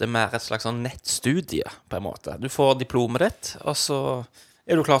måte gjort, det er mer et slags sånn nettstudie, på en måte. Du får diplomet ditt, og så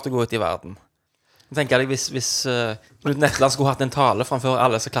er du klar til å gå ut i verden. Jeg tenker deg, hvis Knut Netland skulle hatt en tale framfor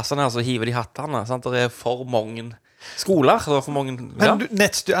alle disse klassene her, så hiver de hattene, sant? Det er for mange skoler, det er for mange... Ja.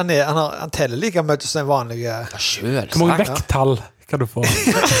 Men han teller like mye som en vanlig... Selv, Hvor mange vekttall kan du få?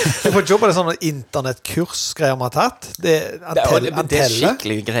 Jeg får jobbe det sånne internettkursgreier vi har tatt. Det er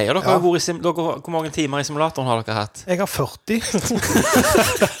skikkelige greier. Dere har vært hvor mange timer i simulatoren har dere hatt? Jeg har 40.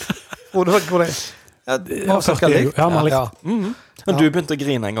 Hvor det er? Ja, vi har cirka likt. Ja, man likt. Ja. Men du begynte å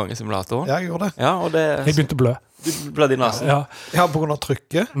grine en gang i simulatoren? Ja, jeg gjorde det. Ja, og det... Jeg begynte å blø. Du blødde i nasen? Ja. Ja, på grunn av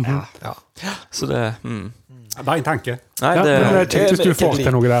trykket. Ja. Så det... bare en tanke. Nei, Ja, men jeg tenkte hvis du får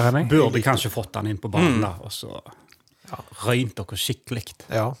til noe der, Henning. Burde kanskje fått han inn på banen da, og så røynt dere skikkelig.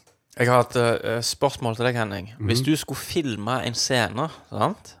 Ja. Jeg har et spørsmål til deg, Henning. Hvis du skulle filme en scene,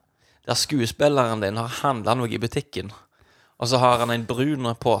 sant? Der skuespilleren din har handlet noe i butikken, og så har han en brun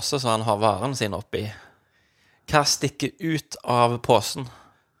pose så han har varen sin oppi. Hva stikker ut av posen?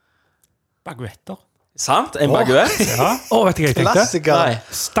 Baguetter. Sant? En baguette? Ja. Vet du hva jeg tenkte? Klassiker. Nei.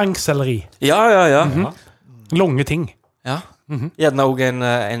 Stangselleri. Ja. Lange ting. Ja. Gjerne også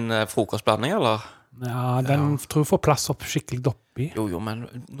en frokostblanding, eller? Ja, den tror jeg får plass opp skikkelig oppi. Jo, men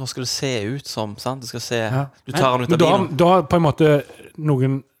nå skal det se ut som, sant? Det skal se... Ja. Du tar den ut Men av bilen. da har på en måte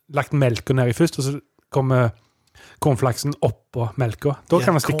noen lagt melka ned i først, og så kommer cornflaksen oppå melka. Da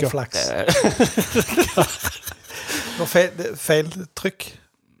kan man stikke opp. Cornflakes. Feil trykk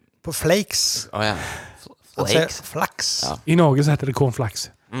på flakes. Åja. Flakes. Flaks. Ja. I Norge så heter det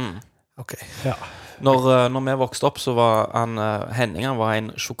cornflakes. Ok. Ja. Når vi vokste opp, så var Henning han var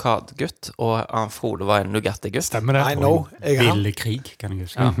en sjokoladegutt, og Frode var en Nugatti-gutt. Stemmer det? I know. Ville krig, kan jeg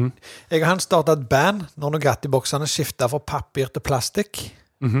huske. Jeg og han startet et band når Nugatti-boksene skiftet fra papir til plastikk.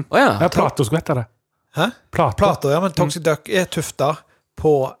 Åja. Ja, Plato skulle hete det. Hæ? Plato. Plater, ja, men Toxic Duck er tuftet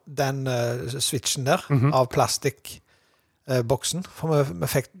på den switchen der av plastikkboksen. For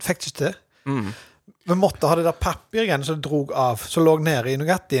vi fikk ikke til. Vi måtte ha det der papirgreiene som drog av, som lå nede i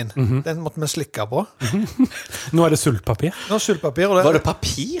Nugattien. Den måtte vi slikke på. Nå er det sultpapir. Nå er sultpapir. Og Var det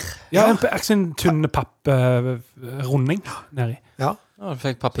papir? Ja, en tynn papprunding nedi. Ja. Ja, du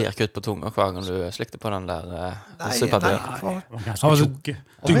fikk papirkutt på tunga hver gang du slikte på den der Nei, sølvpapir. nei. Han var så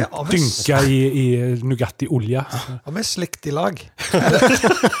dynka i Nugatti-olje. Og vi slikte i lag.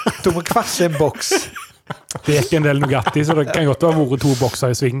 Tok vi hver sin boks. Det gikk en del Nugatti, så det kan godt ha vært 2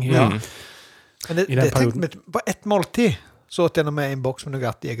 bokser i sving. Ja. Men det tenkte vi på ett måltid. Så åt gjennom en boks med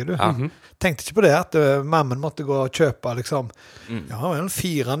Nugatti, jeg og du. Tenkte ikke på det, at mammen måtte gå og kjøpe, liksom, ja, vel,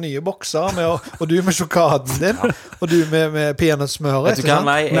 4 nye bokser, og du med sjokoladen din, og du med peanøttsmøret. Vet du hva,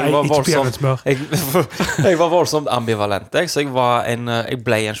 nei, jeg var ikke voldsomt peanøttsmør. jeg var voldsomt ambivalent, så jeg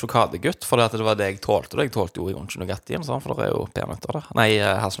ble en sjokoladegutt, for det var det jeg tålte, og jeg tålte jo ikke Nugattien, for det er jo peanøtter der. Nei,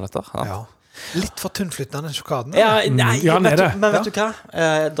 hasselnøtter. Ja. Litt for tunnflyttende sjokoladen. Ja, nei, Ja, vet det. men vet du hva?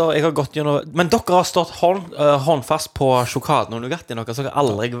 Jeg har gått gjennom... Men dere har stått håndfast på sjokoladen og Nugattien, så jeg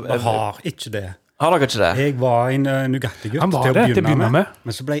aldri... Vi har ikke det. Har dere ikke det? Jeg var en Nugatti-gutt Han var det til å begynne med.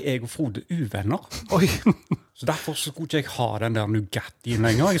 men så ble jeg og Frode uvenner. Oi. Så derfor så skulle ikke jeg ha den der Nugattien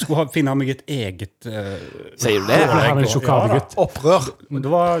lenger. Jeg skulle finne meg et eget Sier du det? Han er en sjokoladegutt. Opprør. Det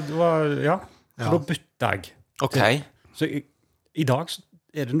var ja. Så da bytta jeg. Ok. Så i dag så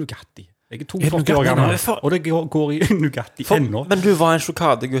er det Nugatti. Jeg er Er det 42 år gammel, Nugatti? og det går i Nugatti ennå. Men du var en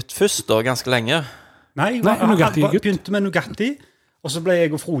sjokoladegutt først da, ganske lenge. Nei, Nugatti-gutt. begynte med Nugatti, og så ble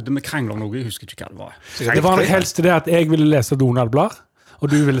jeg og Frode med krangler om noe. Jeg husker ikke hva det var. Det var nok helst det at jeg ville lese Donald-blad, og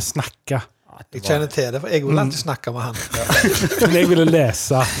du ville snakke. Jeg kjenner til det, for jeg vil alltid snakke med han. Men jeg ville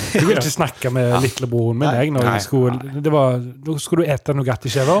lese. Jeg ville ikke snakke med lillebroren min. Da skulle du ete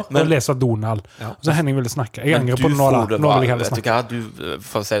Nugatti-skjever og lese Donald. Og så Henning ville snakke. Jeg angrer på det nå. Nå vil jeg heller snakke.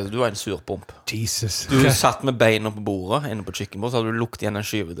 For å si det, du var en surpomp. Jesus. Du satt med beina på bordet inne på kjøkkenbordet, så hadde du lukket igjen en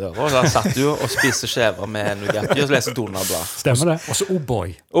skyvedør, og så satt du og spiste skjever med Nugatti og så leste Donald-blad. Stemmer det? Og så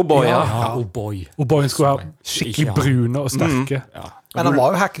O'boy. O'boy, ja. Ja, O'boy. O'boyen skulle være skikkelig brune og sterke. Ja. Men han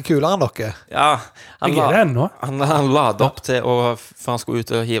var jo hakket kulere enn dere. Ja, Jeg er det ennå. han la det opp til for han skulle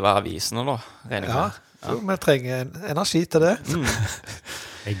ut og hive avisene da, regner jeg Ja, med. så vi trenger energi til det.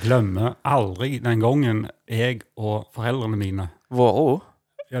 Jeg glemmer aldri den gangen jeg og foreldrene mine. Våre.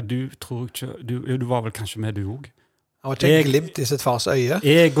 Ja, du tror ikke du var vel kanskje med, du òg? Han var ikke en glimt i sitt fars øye.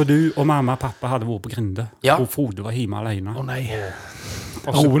 Jeg og du og mamma og pappa hadde vært på Grinde. Ja. Og Frode var hjemme alene. Å nei.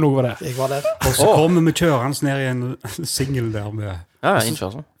 Og så, Roen var der. Jeg var der. og så kommer vi kjørende ned i en singel der med Ja,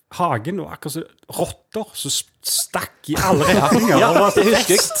 innkjørsel. hagen, og akkurat så rotter som stakk i alle retninger. Det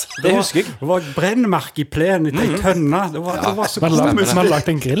husker jeg. Det husker jeg. Det var et brennmerke i plenen etter ei tønne. Det var så Vi komisk. hadde lagt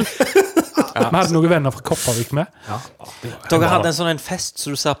en grill. Vi hadde noen venner fra Kopervik med. Dere hadde en sånn en fest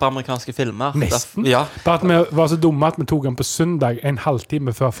som du ser på amerikanske filmer. Nesten. Ja. Bare at vi var så dumme at vi tok den på søndag en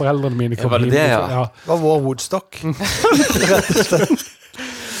halvtime før foreldrene mine kom var det hjem. det, ja? Det var vår Woodstock.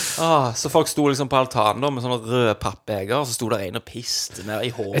 Så folk sto liksom på altanen da, med sånne røde pappbeger, og så sto der en og piste ned i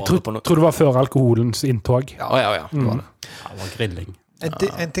håret. Jeg tror det var før alkoholens inntog. Ja. Det var grilling.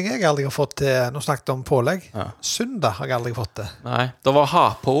 En ting jeg aldri har fått til, nå snakket jeg om pålegg. Søndag har jeg aldri fått til. Nei, det var ha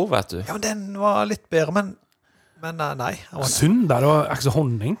på, vet du. Ja, men den var litt bedre, men nei. Han var- Søndag, det var akkurat som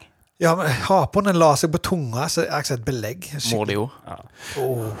honning. Ja, men hapen den la seg på tunga, så jeg har ikke sett belegg. Må det jo.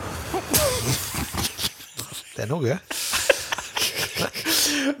 Det er noe.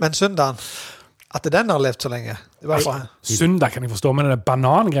 Men søndagen, at den har levd så lenge, det var bare, Søndag kan jeg forstå, men det er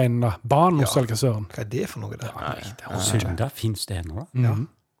banangreiene da. Banos eller hva søren. hva er det for noe der? Søndag finnes det ennå, da? Ja.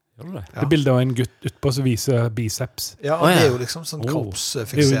 Gjør det det? Det er bildet av en gutt utpå som viser biceps. Ja, og det er jo liksom sånn Det er jo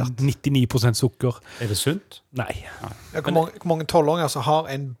kroppsfiksert. 99% sukker. Er det sunt? Nei, Ja, hvor mange 12-åringer som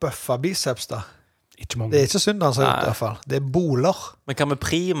har en bøffa biceps da? ikke Det mange. er ikke søndagen som har gjort det i hvert fall. Det er boler. Men hva med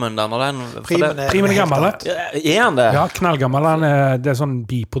primen da? Når den, Primen er Primen er helt gammel. annet. Er han det? Ja, knallgammel. Det er sånn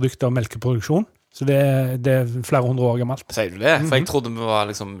biprodukt av melkeproduksjon. Så det er flere hundre år gammelt. Sier du det? For jeg trodde det var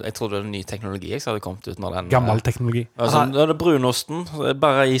jeg trodde det var ny teknologi som hadde kommet ut når den... Gammel teknologi. Altså, når det er brunosten, så er det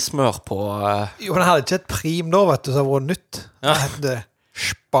bare i smør på... Jo, men han hadde ikke et prim da, vet du, som var nytt. Ja. Det het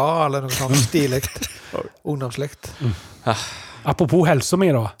spa, eller noe sånt stiligt. Ungdomslikt. Apropos helsa mi,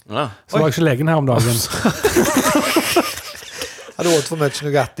 da. Ja. Så var jeg ikke legen her om dagen. Hadde du åt for mye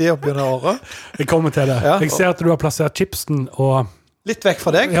Nugatti opp gjennom året? Jeg kommer til det. Ja. Jeg ser at du har plassert chipsen og Litt vekk fra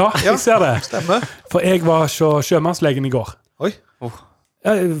deg? Ja, jeg ser det. Stemmer. For jeg var hos sjømannslegen i går. Oi,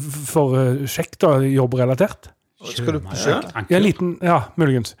 Ja, for sjekk, da. Jobbrelatert. skal du på sjø? Ja, en liten, ja,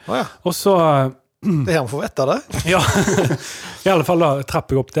 muligens. Åja, Og så det er her vi får vite det. Ja, i alle fall da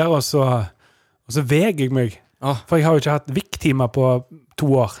trapper jeg opp der, og så veg jeg meg. For jeg har jo ikke hatt vikttimer på 2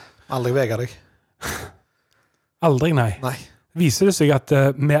 år. Aldri vega deg. Aldri, nei. Nei. Viser det seg at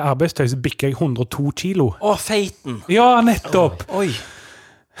med arbeidstøy så bikker jeg 102 kilo. Å, feiten! Ja, nettopp! Oi.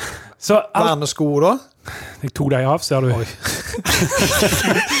 Så Vernesko da? jeg tok dem av, ser du. Oi.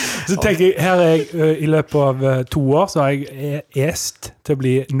 Så tenker jeg, her er jeg i løpet av 2 år, så har jeg est til å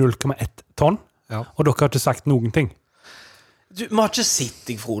bli 0,1 tonn. Ja. Og dere har ikke sagt noen ting. Du må ikke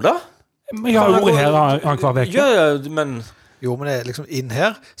sitte deg, Frode. Men jeg har jo vært her annenhver uke. Ja, men... Jo, men det er liksom inn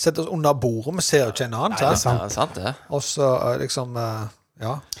her. Sett oss under bordet, vi ser jo ikke en annen. Det er Sant? sant det. Og så liksom,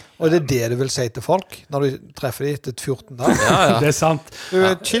 ja. Og det er det du vil si til folk, når du treffer dem etter 14 dager. Det er sant. Du,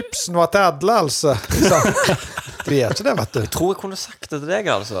 chipsen var til alle, altså. Det er ikke det, vet du. Jeg tror jeg kunne sagt det til deg,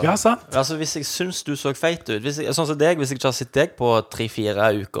 altså. Ja, sant. Altså, hvis jeg syns du så feit ut sånn som deg, hvis jeg ikke har sett deg på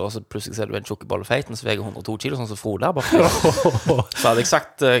 3-4 uker, og så plutselig ser du en tjukkebolle feiten, så veier jeg 102 kilo, sånn som Frode her borte. Så hadde jeg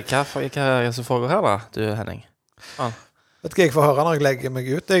sagt, hva er det som foregår her da, du Henning? Vet du hva jeg får høre når jeg legger meg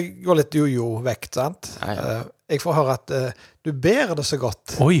ut? Jeg går litt jojo-vekt, sant? Ja. Jeg får høre at du bærer det så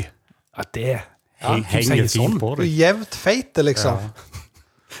godt. Oi, ja, det Henger fint på Du er deg. jevnt feite, liksom.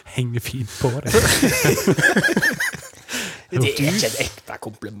 henger fint på det. Det er ikke et ekte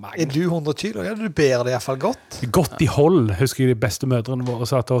kompliment. Er du 100 kilo? Ja, du bærer det i hvert fall godt. Godt i hold, husker jeg de beste mødrene våre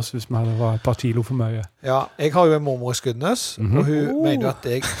sa til oss hvis vi hadde vært et par kilo for mye. Ja, jeg har jo en mormor i Skudenes, og hun mener jo at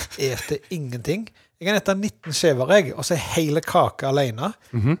jeg eter ingenting. Jeg kan ete 19 skjever, og så hele kaka alene.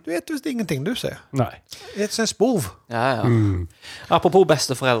 Du eter visst ingenting, du sier. Nei. Jeg eter en sporv. Ja. Apropos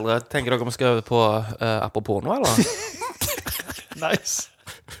besteforeldre, tenker dere vi skal øve på apropos nå, eller? Nice.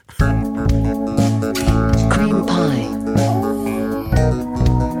 Cream pie.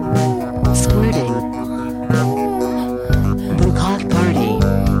 Squirting. Bukkake party.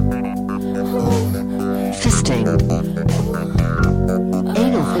 Fisting.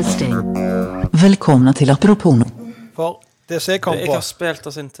 Anal fisting. Velkomna til apropos nå. For det som jeg kom Jeg på... har spilt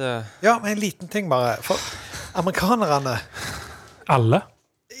oss inn til... Ja, men en liten ting bare. For amerikanerne... Alle?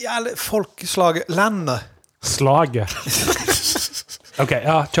 Ja, folkeslaget, landet. Slaget. Ok,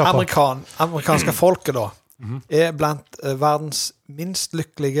 ja, kjør på. Amerikanske folket da, er blant verdens minst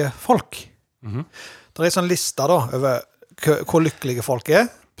lykkelige folk. Det er en sånn liste da, over hvor lykkelige folk er.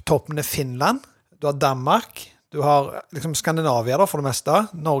 På toppen er Finland, du har Danmark, du har liksom Skandinavia da, for det meste.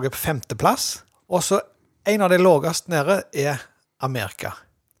 Norge er på 5. plass. Og så en av de lavest nede er Amerika.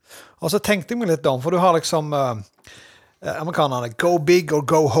 Og så tenkte jeg meg litt om, for du har liksom amerikanerne, go big or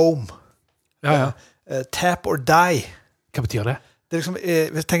go home. Ja. Tap or die. Hva betyr det? Det er liksom,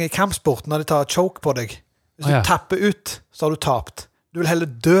 hvis jeg tenker i kampsport, når de tar choke på deg, hvis du tapper ut, så har du tapt. Du vil heller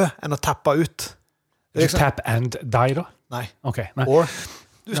dø enn å tappe ut. Liksom, tap and die da? Nei. Ok, nei. Or,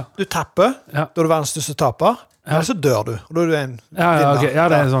 du tapper, da er du verdens største taper, eller så dør du, og da er du en vinner. Okay. Ja,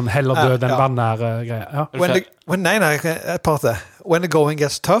 det er en sånn heller død enn vannær greie. Nei, et par til. When the going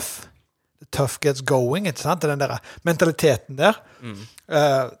gets tough, the tough gets going, ikke sant? Det er den der mentaliteten der.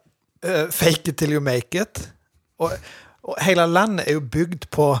 Fake it till you make it. Og hele landet er jo bygd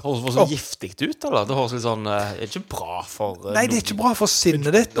på... Det høres så giftig ut, eller? Det høres litt sånn... Det er ikke bra for... Nei, det er ikke bra for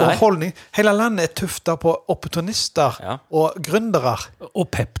sinnet ditt og holdning. Hele landet er tuftet på opportunister og gründere. Og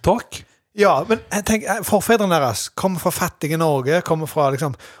pep-talk. Ja, men jeg tenker, forfedrene deres kommer fra fattige Norge, kommer fra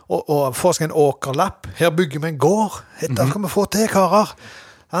liksom... Og får seg en åkerlapp. Her bygger vi en gård. Dette skal vi få til, karer.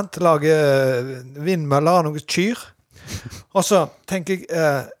 Lage vindmøller og noen kyr. Og så tenker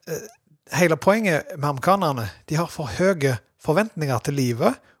jeg... Hele poenget med amerikanerne, de har for høye forventninger til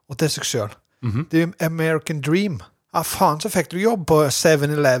livet og til seg selv. Det er American Dream. Ja, faen, så fikk du jobb på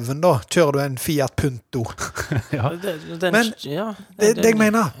 7-Eleven da. Kjører du en Fiat Punto. Men det jeg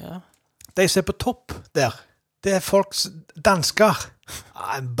mener, de som er på topp der, det er folks dansker.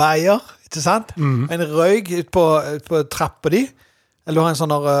 En bayer, ikke sant? En røyg ut på trappa di. Eller du har en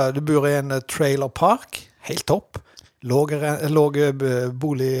sånn der, du bor i en trailer park. Helt topp. Låge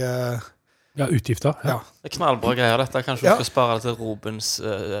bolig... Ja, utgifter. Ja. Det er knallbra greier dette. Kanskje du skal spare det til Robens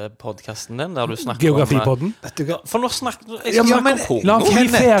podcasten din, der du snakker Geografipodden. For nå snakker jeg men la oss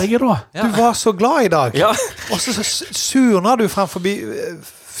bli ferdige da. Du var så glad i dag. Og så surner du frem forbi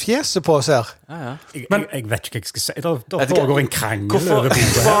fjeset på oss her. Men jeg vet ikke hva jeg skal si. Da foregår en krangel. Hvorfor?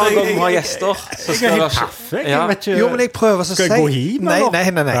 Hver gang vi har gjester, så skal det kaffe. Jeg vet ikke. Jo, men jeg prøver å si... Skal jeg gå hjem,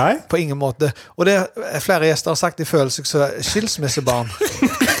 eller? Nei. På ingen måte. Og det er flere gjester har sagt de føler seg så skilsmissebarn.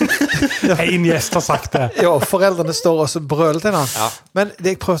 En gjest har sagt det. Ja, foreldrene står og brøler til han. Men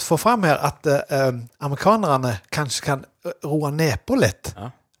det jeg prøvde å få frem her, at amerikanerne kanskje kan roe ned på litt.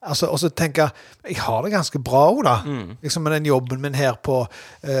 Altså, og så tenker jeg har det ganske bra da, liksom med den jobben min her på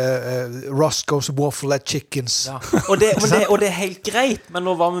Roscoe's Waffle at Chickens. Og det er helt greit, men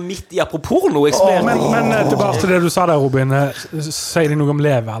nå var vi midt i apropos nå. Men tilbake til det du sa der, Robin, sier de noe om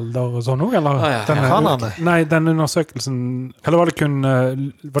levealder og sånn, eller? Nei, den undersøkelsen, eller var det kun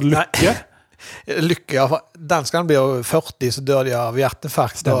var det Lykke? Lykke, ja. Danskene blir jo 40, så dør de av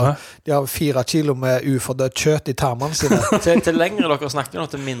hjerteinfarkt. De har 4 kilo med ufordødt kjøtt i tarmene sine. til lengre dere snakker nå,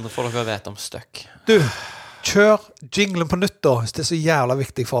 til mindre får dere vet om støkk. Du, kjør jinglen på nytt da, hvis det er så jævla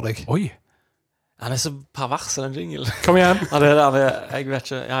viktig for deg. Oi. Han er så pervers, den jingle. Kom igjen. Ja, det er jeg vet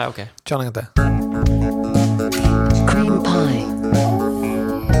ikke. Ja, ok. Kjør den til. Cream pie.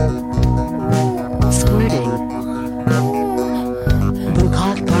 Squirting.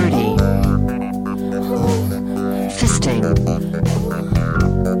 Bukkake party. Fisting.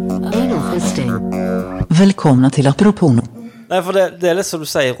 Anal fisting. Velkomna til apropos nå. Nei, for det er litt som du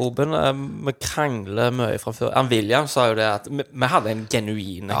sier, Ruben. Vi krangler mye fra før. William sa jo det at vi hadde en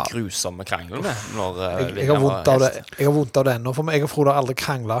genuin, grusomme krangel med når jeg har vondt av det. Jeg har vondt av det ennå, for jeg og Frode har aldri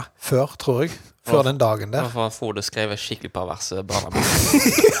kranglet før, tror jeg. Før den dagen der. For Frode skrev skikkelig perverse barnebok.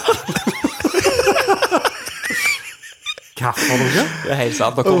 Hva for noe? Det helt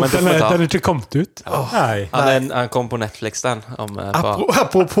sant. Den er ikke kommet ut. Nei. Han kom på Netflix, den.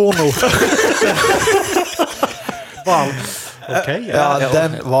 Apropos porno.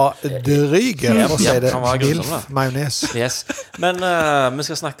 Den var dryg, for å si det. Milf majones. Yes. Men vi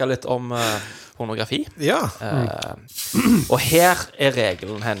skal snakke litt om pornografi. Ja. Og her er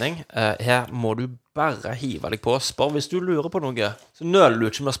regelen, Henning. Her må du bare hive deg på. Spør hvis du lurer på noe, så nøler du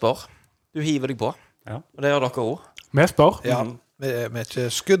ikke med å spørre. Du hiver deg på. Og det gjør dere også. Vi spør. Ja. Vi er ikke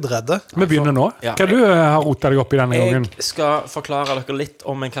skuddredde. Vi begynner nå. Hva du har rotet deg opp i denne gangen? Jeg skal forklare dere litt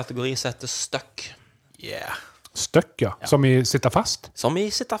om en kategori som heter støkk. Støkk, ja. Som i sitter fast? Som i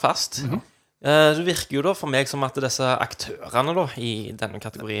sitter fast. Det virker jo da for meg som at disse aktørene da, i denne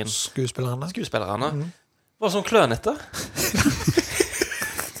kategorien, skuespillerne var sånn klønete.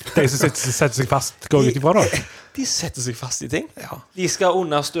 De som setter seg fast, går ut ifra da? De setter seg fast i ting. De skal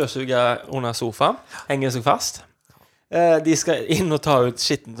under støvsuge under sofaen, henge seg fast. De skal inn og ta ut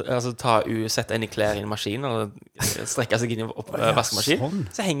skitten, altså sette inn i klær i en maskin, eller strekke seg inn i vaskemaskin.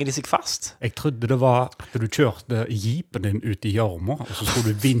 Så henger de seg fast. Jeg trodde det var at du kjørte jeepen din ut i gjørma, og så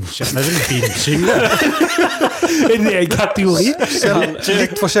skulle du vinsje. Nei, det er vinsjing. En egen kategori.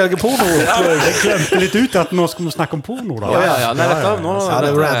 Litt forskjellige porno. Jeg glemte litt ut at nå skal vi snakke om porno da. Nei, nå er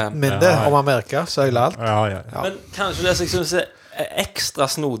det rant mindre om Amerika, søyle alt. Men kanskje det som jeg synes er ekstra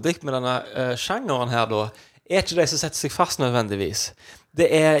snodig med denne sjangeren her da, er ikke de som setter seg fast nødvendigvis. Det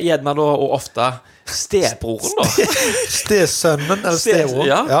er gjerne da, og ofte, stebroren da. Stesønnen, eller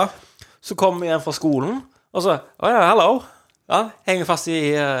stebroren. Ja. Så kommer igjen fra skolen, og så, hallo. Ja, henger fast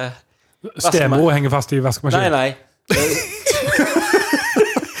i Stemor henger fast i vaskemaskinen? Nei.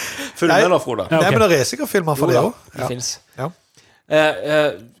 Følg med da, Frode. Nei, men det er sikkert filmer for det også. Det finnes. Hva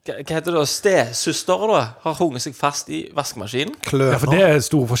heter det da? Stesøstere da, har hunget seg fast i vaskemaskinen. Kløner. Ja, for det er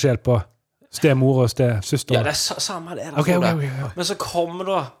stor forskjell på stemor og stesøster. Ja, det er samme det. Okay. Men så kommer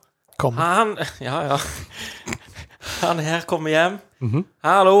da han her kommer hjem.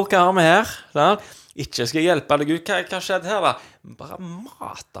 Hallo, hva har vi her? Ikke skal jeg hjelpe deg ut. Hva skjedde her da? Bare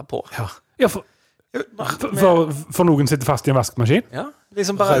mata på. Ja, for noen sitter fast i en vaskemaskin? Ja,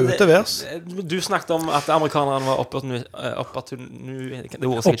 liksom bare du snakket om at amerikanerne var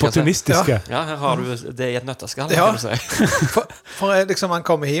opportunistiske. Ja, her har du det i et nøtteskall, kan du si. For liksom han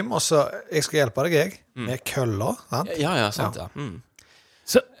kommer hjem, og så jeg skal hjelpe deg, med køller. Ja, sant, ja.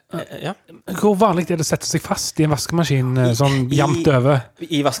 Så, hvor vanlig er det å sette seg fast i en vaskemaskin sånn jevnt over?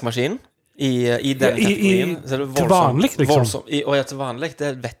 I vaskemaskinen? I den kategorien? Til vanlig, liksom? Til vanlig,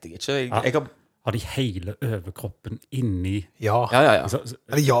 det vet jeg ikke. Jeg har de hele overkroppen inni? Ja. Eller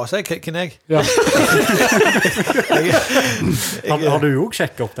sier hvem jeg? Ja. Har du jo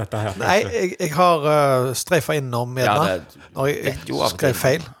sjekket opp dette her? Nei, jeg har streifet innom gjerne. Når jeg skrev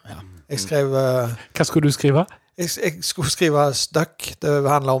feil. Jeg skrev... Hva skulle du skrive? Jeg skulle skrive støkk. Det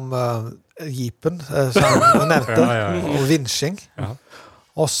handler om jeepen, som jeg nevnte, og vinsjing.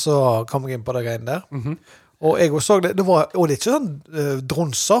 Og så kom jeg inn på det greiene der. Og jeg så det, det var ikke sånn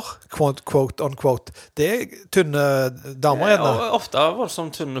dronser, quote on quote. Det er tynne damer gjerne. Ofte var det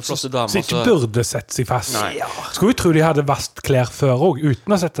sånn tynne, flotte damer. Så ikke burde sette seg fast. Skulle jo tro de hadde vaskt klær før også, uten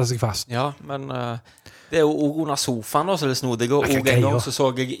å sette seg fast. Ja, men det er jo under sofaen også, det snodige. Og en gang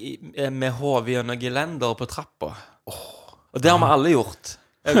så jeg med hodet gjennom gelender på trappa. Og det har vi alle gjort.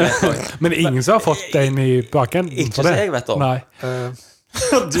 Men ingen som har fått en i bakenden ikke for det? Ikke så jeg vet om. Nei.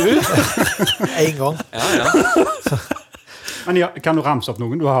 Du? En gang. Men kan du ramse opp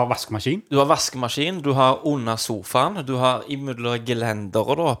noen? Du har vaskemaskin. Du har vaskemaskin, du har under sofaen, du har imidler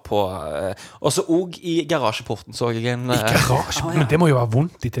gelendere da på, og så også i garasjeporten så jeg en... I garasjeporten? Men det må jo være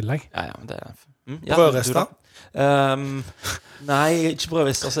vondt i tillegg. Ja, men det... Brødrester? Nei, ikke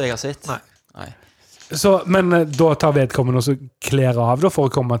brødrester som jeg har sett. Nei. Så, men da tar vedkommende og så kler av da,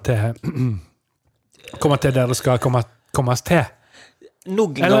 for å komme til der det skal kommes til?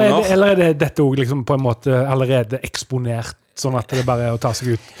 Eller er det dette også liksom på en måte allerede eksponert, sånn at det bare er å ta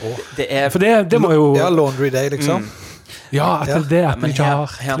seg ut? For det må jo... Ja, laundry day, liksom. Ja, at det er at men vi ikke har...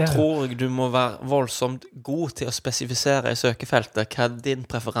 Her tror jeg du må være voldsomt god til å spesifisere i søkefeltet hva din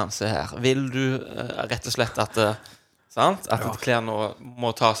preferanse er her. Vil du rett og slett at klærne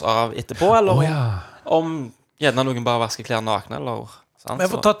må tas av etterpå, eller om gjerne noen bare vasker klær nakne, eller sant? Men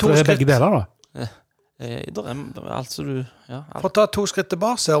jeg får ta 2 skritt. Begge deler da? For å ta 2 skritt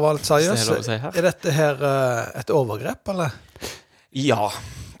tilbake, så var litt seriøst. Er dette her et overgrep, eller? Ja,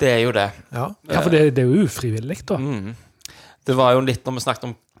 det er jo det. Ja, for det er jo ufrivillig da. Det var jo litt når vi snakket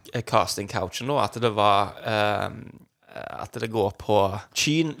om casting couchen nå, at det var at det går på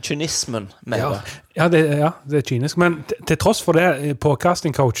kynismen med det. Ja, det er kynisk. Men til tross for det, på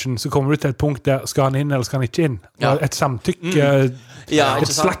castingcoachen så kommer du til et punkt der skal han inn eller skal han ikke inn. Et samtykke,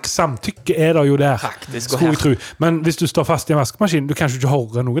 et slags samtykke er det jo der. Faktisk, skulle jeg tro. Men hvis du står fast i en vaskemaskin, du kan ikke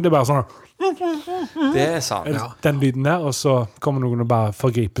høre noe. Det er bare sånn det er sant. Den lyden der, og så kommer noen og bare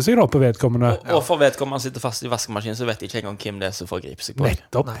forgriper seg da på vedkommende. Og for vedkommende sitter fast i vaskemaskinen, så vet jeg ikke engang hvem det er som forgriper seg på.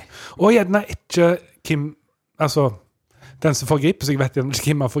 Nettopp. Og gjerne ikke hvem, altså, den som forgriper seg vet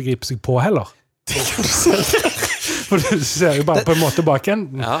ikke hvem han forgriper seg på heller. Det kan du se. For du ser jo bare på en måte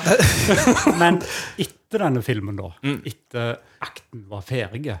bakenden. Ja. Men etter denne filmen da, etter akten var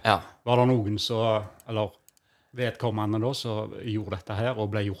ferdig, var det noen som, eller vedkommende da, som gjorde dette her og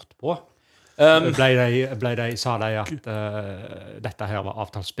ble gjort på? Sa de at dette her var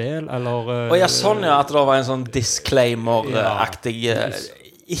avtalt spill, eller... sånn at det var en sånn disclaimer-aktig...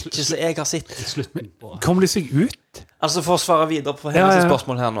 Ikke så jeg har sett. Kommer de seg ut? Altså for å svare videre på hennes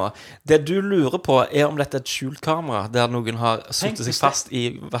spørsmål her nå. Det du lurer på er om dette er et skjult kamera, der noen har suttet seg fast i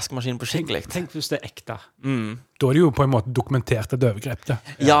vaskemaskinen på skikkelig. Tenk hvis det er ekte. Da er det jo på en måte dokumentert et overgrep.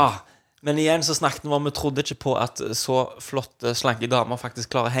 Ja, men igjen så snakket vi om, vi trodde ikke på at så flotte, slanke damer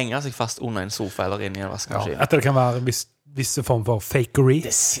faktisk klarer å henge seg fast under en sofa eller inn i en vaskemaskin. At det kan være visse form for fakery.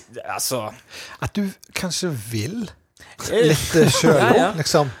 At du kanskje vil litt selv,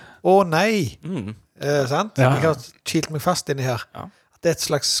 liksom. Nei. Sant? Jeg har kilt meg fast inni her. Det er et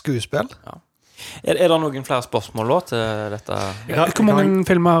slags skuespill. Er det noen flere spørsmål da til dette? Hvor mange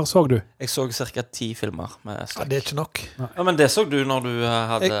filmer så du? Jeg så ca. 10 filmer med Slack. Det er ikke nok. Ja, men det så du når du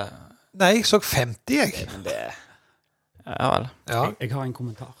hadde... Nei, jeg så 50, jeg. Men det... Ja vel. Jeg har en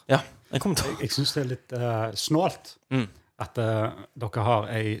kommentar. Ja, en kommentar. Jeg synes det er litt snålt at dere har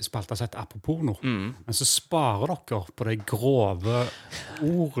en spalte som heter Apropos nå, men så sparer dere på de grove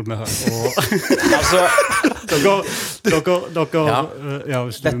ordene og... altså, dere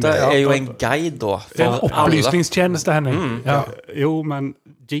dette er jo en guide da. Det er en opplysningstjeneste, Henning. Jo, men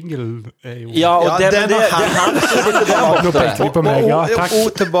jingle er jo... Ja, og og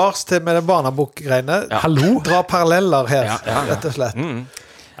tilbake til med det barnebok-greiene. Hallo? Dra paralleller her, rett og slett.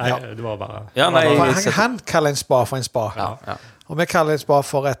 Nei, det var bare... Han kaller en spa for en spa. Og vi kaller en spa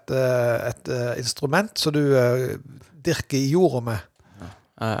for et instrument så du dirker i jorda med.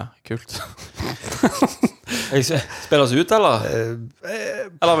 Ja, kult. Spiller oss ut, eller?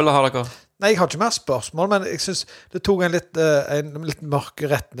 Eller vil du ha dere? Nei, jeg har ikke mer spørsmål, men jeg synes det tok en litt mørk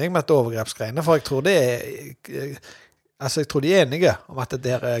retning med et overgrepsgreiene, for jeg tror det er... Altså, jeg tror de er enige om at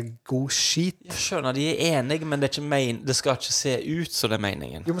det er god skit. Jeg skjønner, de er enige, men det skal ikke se ut som det er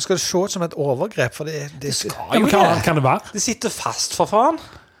meningen. Jo, men skal det se ut som et overgrep? For det skal jo det. Kan det være? Det sitter fast, for faen.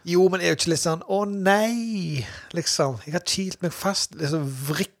 Jo, men er jo ikke litt sånn, nei, liksom. Jeg har kilt meg fast, liksom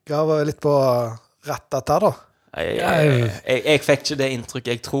vrikket av litt på rattet da. Jeg fikk ikke det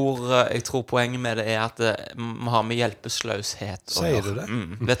inntrykket. Jeg tror poenget med det er at vi har med hjelpeløshet. Sier du det?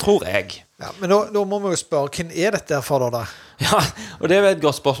 Det tror jeg. Ja, men da må vi jo spørre, hvem er dette for da? Ja, og det er et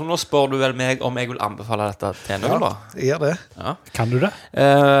godt spørsmål. Nå spør du vel meg om jeg vil anbefale dette til noen da? Ja, jeg gjør det. Ja. Kan du det?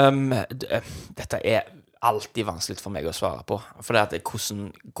 Dette er alltid vanskelig for meg å svare på. For det at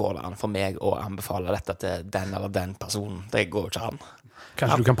hvordan går det an for meg å anbefale dette til den eller den personen? Det går ikke an.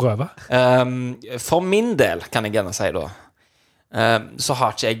 Kanskje du kan prøve? For min del, kan jeg gjerne si da, så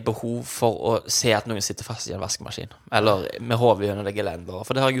har ikke jeg behov for å se at noen sitter fast i en vaskemaskin. Eller med hodet gjennom det gelenderet.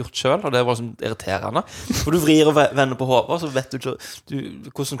 For det har jeg gjort selv, og det var sånn irriterende. For du vrir og vender på hodet, og så vet du ikke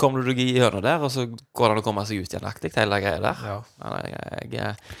hvordan kommer du deg gjennom der, og så går det an å komme seg ut igjen aktivt, hele greia der.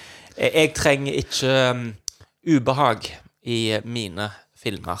 Ja. Jeg trenger ikke ubehag i mine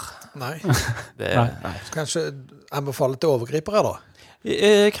filmer. Nei. Nei. Kanskje anbefale til overgripere da?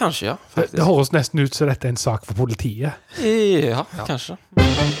 Kanskje, ja. Faktisk. Det høres nesten ut som dette er en sak for politiet. Ja, kanskje.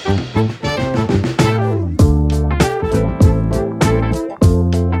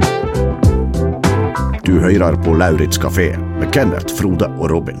 Du hører på Lauritz Café med Kenneth, Frode og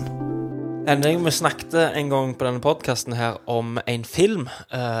Robin. Vi snakket en gang på denne podcasten her om en film,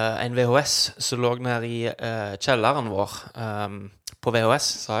 en VHS, som lå nede i kjelleren vår. På VHS,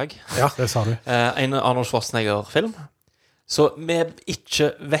 sa jeg. Ja, det sa du. En Arnold Schwarzenegger-film. Så vi ikke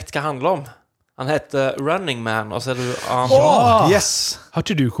vet hva det handler om. Han heter Running Man, og så er du Arnold. Yes! Har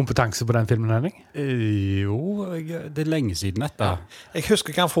ikke du kompetanse på den filmen, Henning? Jo, det er lenge siden dette. Jeg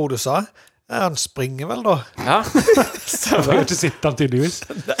husker hva Frode sa. Han springer vel da. Ja. Jeg har ikke sett han tydeligvis.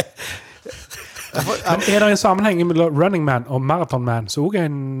 Nei. Men er det en sammenheng mellom Running Man og Marathon Man, så også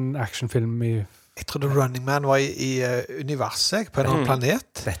en actionfilm i... Jeg trodde Running Man var i universet, på en annen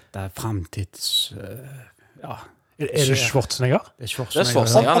planet. Dette er fremtids... Er det Schwarzenegger? Det er Det er Schwarzenegger.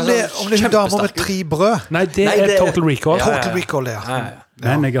 Schwarzenegger. Om det er hun dama med 3 brød. Nei, det er Total Recall. Total Recall, ja.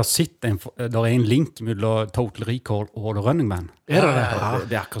 Men jeg har sett der er en link mellom Total Recall og The Running Man. Er det det?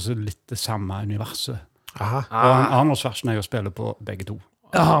 Det er akkurat så litt det samme universet. Aha. Og Arnold Schwarzenegger spiller på begge to.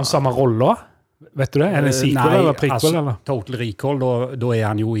 Har han samme rolle? Vet du det? Er det en sequel eller prequel? Eller? Total Recall, da er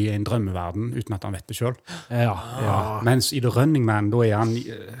han jo i en drømmeverden uten at han vet det selv. Ja. Mens i The Running Man, da er han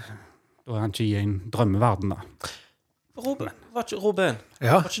ikke i en drømmeverden da. Robin, var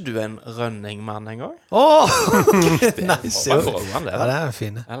ikke du en running-mann en gang? Nice. Ja, det er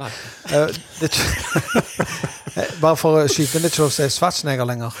fine. Bare for å skyte inn, det er ikke lov å si Schwarzenegger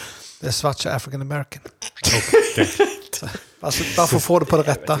lenger. Det er Schwarze African American. Bare for å få det på det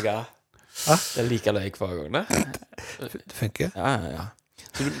rette. Det liker jeg hver gang, det. Det funker. Ja.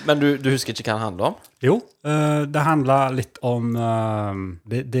 Men du husker ikke hva det handler om? Jo, det handler litt om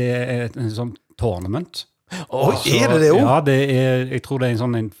det er en sånn tournament. Er det også? Ja, jeg tror det er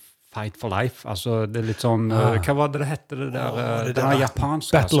en fight for life. Altså, det er litt sånn hva var det hette det der? Det er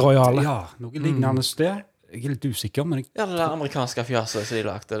japansk. Battle Royale. Ja, noe lignende sted. Jeg er litt usikker, men Ja, det der amerikanske fjaset som de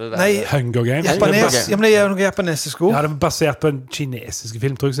lagde. Nei, Hunger Games. ja, men det er jo noe japanesisk ord. Ja, det er basert på en kinesisk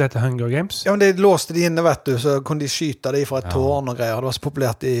film, tror jeg, som heter Hunger Games. Ja, men de låste de inne, vet du, så kunne de skyte de fra et tårn og greier. Det var så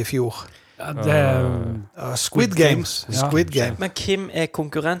populært i fjor. Ja, det Squid Games. Ja. Squid Game. Men hvem er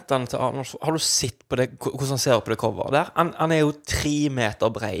konkurrentene til Arnold? Har du sett på det, hvordan han ser ut på det coveret der? Han er jo 3 meter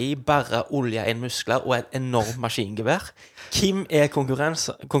brei, bare olje inn muskler og et enormt maskingevær. Hvem er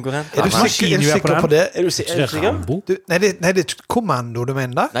konkurrentene? Er du sikker på det? Er du sikker? Nei, det er ikke Kommando du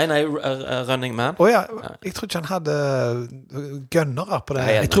mener da? Nei, Running Man. Åja, jeg tror ikke han hadde gønnere på det.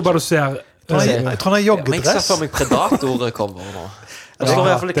 Nei, Jeg tror bare du ser Jeg tror han har Men jeg joggedress. ser for meg Predator-cover nå. Det står i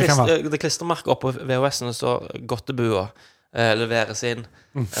hvert fall det klistremerket oppe på VHS-en, det står Gottebua leverer sin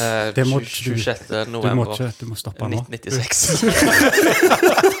 26. november du må stoppe nå. 1996.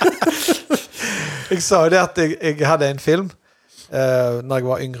 Jeg sa jo det at jeg hadde en film når jeg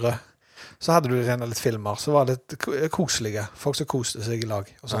var yngre. Så hadde du litt filmer, så var det litt koselige. Folk som koste seg i lag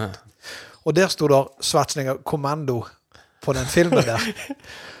og sånt. Og der stod der Schwarzenegger Kommando på den filmen der.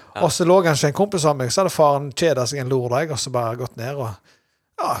 Og så lå han ikke en kompis av meg, så hadde faren kjedet seg en lordag, og så bare gått ned og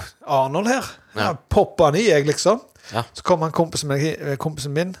Arnold her. Ja, poppa han i, jeg liksom. Ja. Så kom han kompisen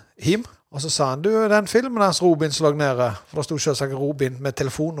min hjem, og så sa han, du, den filmen hans Robin som lå nede, for da stod selvsagt Robin med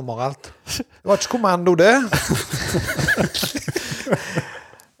telefonnummer og alt. Det var ikke Kommando, det.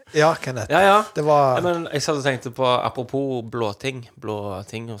 Ja, Kenneth. Ja. Det var... Men jeg satt og tenkte på, apropos blå ting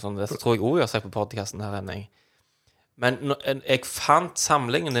og sånn, det tror jeg også jeg har sagt på podcasten her enn jeg. Men jeg fant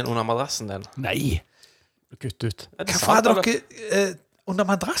samlingen din under madrassen din. Nei. Kutt ut. Hva hadde dere under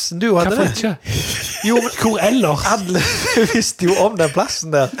madrassen? Du hadde Hvorfor det? ikke? Jo, men hvor ellers? Alle visste jo om den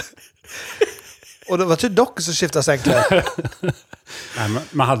plassen der. Og det var ikke dere som skiftet sengklær. Nei,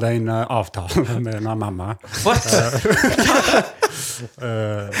 vi hadde en avtale med en mamma. What? Så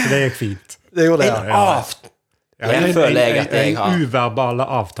det gikk fint. Det gjorde det, ja. Det føler jeg at jeg har. En uverbale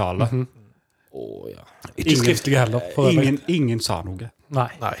avtale. Ja. Ikke skriftlige heller. For ingen sa noe. Nei.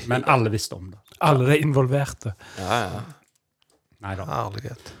 Men alle visste om det. Alle er involverte. Ja. Neida.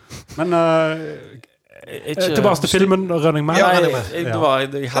 Herlighet. Men tilbake til filmen Running Man. Ja,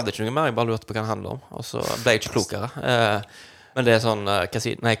 jeg hadde ikke noe mer. Jeg bare lurte på hva det handler om. Og så ble jeg ikke klokere. Men det er sånn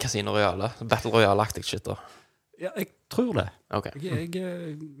Casino Royale. Battle Royale-aktig shit da. Ja, jeg tror det. Ok.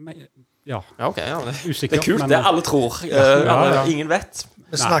 Ja, ok. Ja, det usikker. er kult, men, det alle tror. Ja. Ingen vet.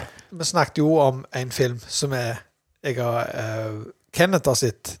 Vi snakket jo om en film som jeg har Kenneth har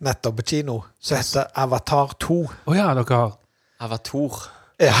sitt nettopp på kino, som heter Avatar 2. Ja, dere har Avatar.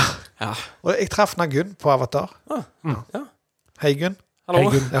 Ja. Og jeg traff Gunn på Avatar. Ja. Hei, Gunn. Hallo.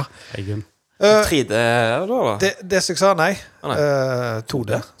 Hei, Gunn. Ja. Egen. 3D da? Det som jeg sa, nei.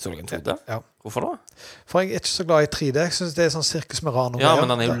 2D. Så du en 2D? Ja. Hvorfor da? For jeg er ikke så glad i 3D. Jeg synes det er sånn sirkus med rano. Ja, men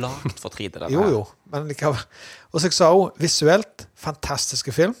den er jo lagt for 3D. Jo. Men likevel. Og så jeg sa også, visuelt,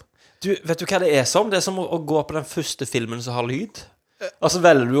 fantastiske film. Vet du hva det er som? Det er som å gå på den første filmen som har lyd. Og så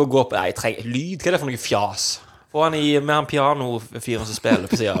velger du å gå på jeg trenger lyd, hva er det for noe fjas? Få han med han piano-fyren som spiller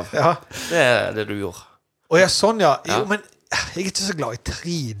på siden av. Ja. Det er det du gjorde. Og sånn, ja. Jo, men jeg er ikke så glad i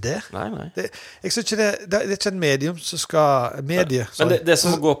 3D. Nei. Jeg synes ikke det er ikke en medium som skal Men det er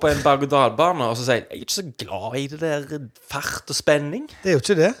som å gå på en berg-og-dal-bane og så si, jeg er ikke så glad i det der fart og spenning. Det er jo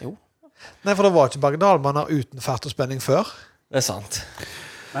ikke det. Jo. Nei, for det var ikke berg-og-dal-baner uten fart og spenning før. Det er sant.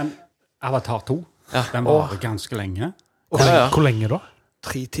 Men Avatar 2, den var ganske lenge. Ja. Hvor lenge da?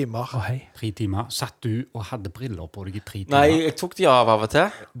 3 timer. 3 timer. Satt du og hadde briller på deg i 3 timer? Nei, jeg tok de av og til.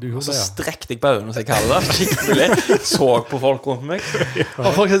 Og så strekte jeg på øynene, som jeg kaller det. Skikkelig. Så på folk rundt meg.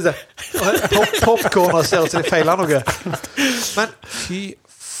 Og folk sier popcorn ser ut som de feiler noe. Men fy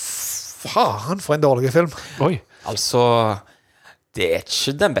faen for en dårlig film. Oi. Altså, det er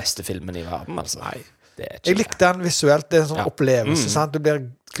ikke den beste filmen i verden, altså. Nei, det er ikke Jeg likte den visuelt. Det er en sånn opplevelse, sant? Du blir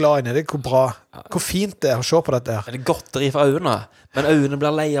glad inni det. Hvor fint det er å se på dette her. Det er godteri for øynene. Men øynene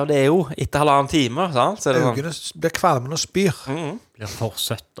blir leie av det jo etter 1,5 time, sant? Så er det sånn. Øynene blir kvalmende og spyr. Blir for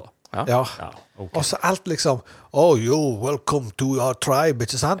søtt da. Ja. Ok. Og så alt liksom Oh, yo, welcome to our tribe,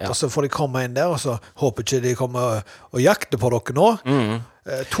 ikke sant? Og så får de komme inn der, og så håper ikke de kommer og jakter på dere nå.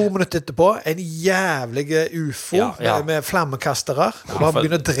 2 minutter etterpå, en jævlig UFO med flammekastere. Bare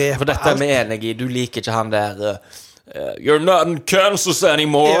begynner å drepe for dette er vi enige i. Du liker ikke han der You're not in Kansas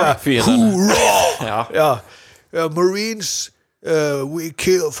anymore, fyren. Ja. Marines, we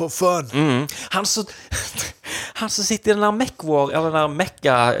kill for fun. Han som sitter i den der Mech-War, eller den der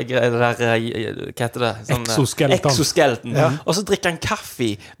Mekka-greia der, hva heter det? Sånn, exoskeleton. Og så drikker han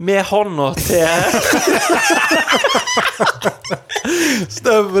kaffe med hånda til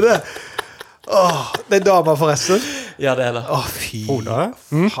Stemmer det. Det er dama forresten. Ja, det er det. Fy. Oda,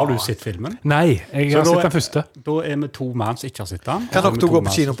 har du sett filmen? Nei, jeg har sett den første. Da er vi 2 mann som ikke har sett den. Kan dere gå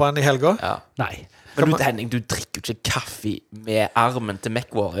på kino på den i helga? Ja. Nei. Men Henning, du drikker jo ikke kaffe med armen til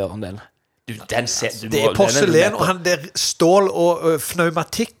Mech-Warrior den. Det er porselen, og han der stål og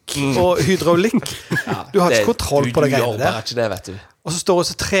pneumatikk og hydraulikk. Du har ikke kontroll på det greiene der. Ikke det, vet du. Og så står hun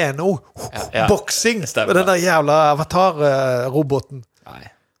og trener hun boksing med den der jævla avatar-roboten.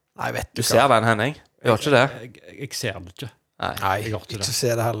 Nei, vet du ser den, Henning? Gjør ikke det? Jeg ser det ikke. Nei, ikke se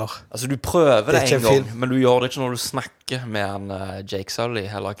det heller. Altså, du prøver det en gang, men du gjør det ikke når du snakker med han Jake Sully,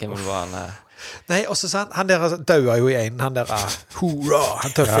 eller hvem det var han... Nei, også sant, han der døde jo i en, han der hurra,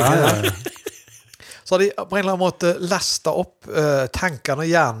 han tøffingen. Så har de på en eller annen måte lastet opp tankene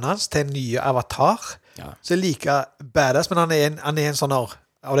og hjernen hans til en ny avatar. Så er like badass, men han er en sånn av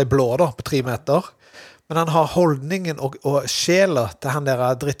det blå da, på 3 meter. Men han har holdningen og sjela til han der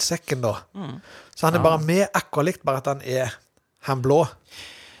drittsekken da. Så han er bare med akkurat likt, bare at han er han blå.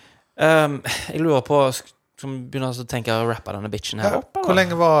 Jeg lurer på... som begynner å tenke å rappe denne bitchen her opp, eller? Hvor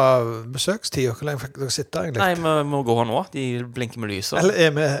lenge var besøkstid, og hvor lenge fikk dere sitte egentlig? Nei, vi må gå nå. De blinker med lyset. Eller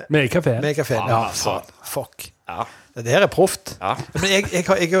er vi... Med i kaféen. Med i kaféen, ja. Fuck. Ja. Det her er proft. Ja. Men jeg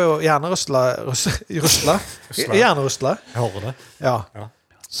er jo gjerne rusla. Jeg er gjerne rusla. Jeg hører det. Ja.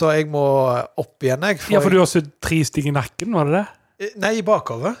 Så jeg må opp igjen, jeg. For du har også 3 stig i nakken, var det det? Nei, i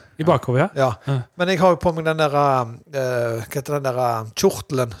bakover. I bakover, ja. Men jeg har jo på meg den der hva heter den der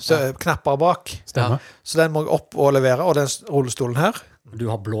kjortelen knapper bak. Stemmer. Så den må jeg opp og levere, og den rullestolen her. Du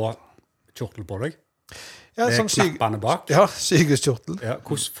har blå kjortel på deg? Ja, med sånn knappene bak? Ja, sykehuskjortel. Ja,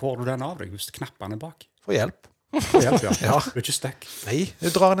 hvordan får du den av deg hvis knappene er bak? For hjelp. For hjelp, ja. Du er ikke stekk. Nei,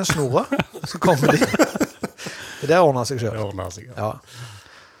 du drar inn en snora, så kommer de. Det ordner seg selv. Det ordner seg, ja.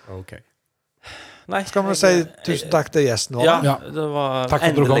 Ok. Nei, skal vi si tusen takk til gjesten vår? Ja, det var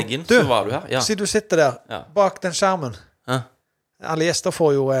endelig så var du her. Ja. Siden du sitter der, bak den skjermen. Alle gjester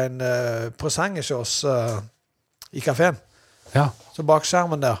får jo en presang hos oss i kaféen. Ja. Så bak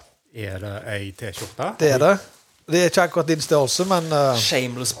skjermen der. Er det ei t-skjorte? Det er det. Det er ikke akkurat din størrelse, men...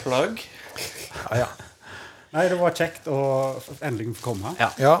 Shameless plug. Ja. Nei, det var kjekt å endelig få komme.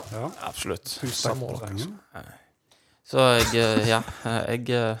 Ja. Absolutt. Tusen takk for sangen. Så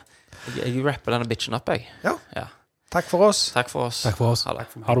jeg rapper denne bitchen opp, jeg. Ja. Takk for oss. Takk for oss. Takk for oss. Ha det.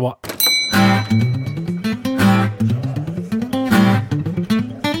 Ha det bra.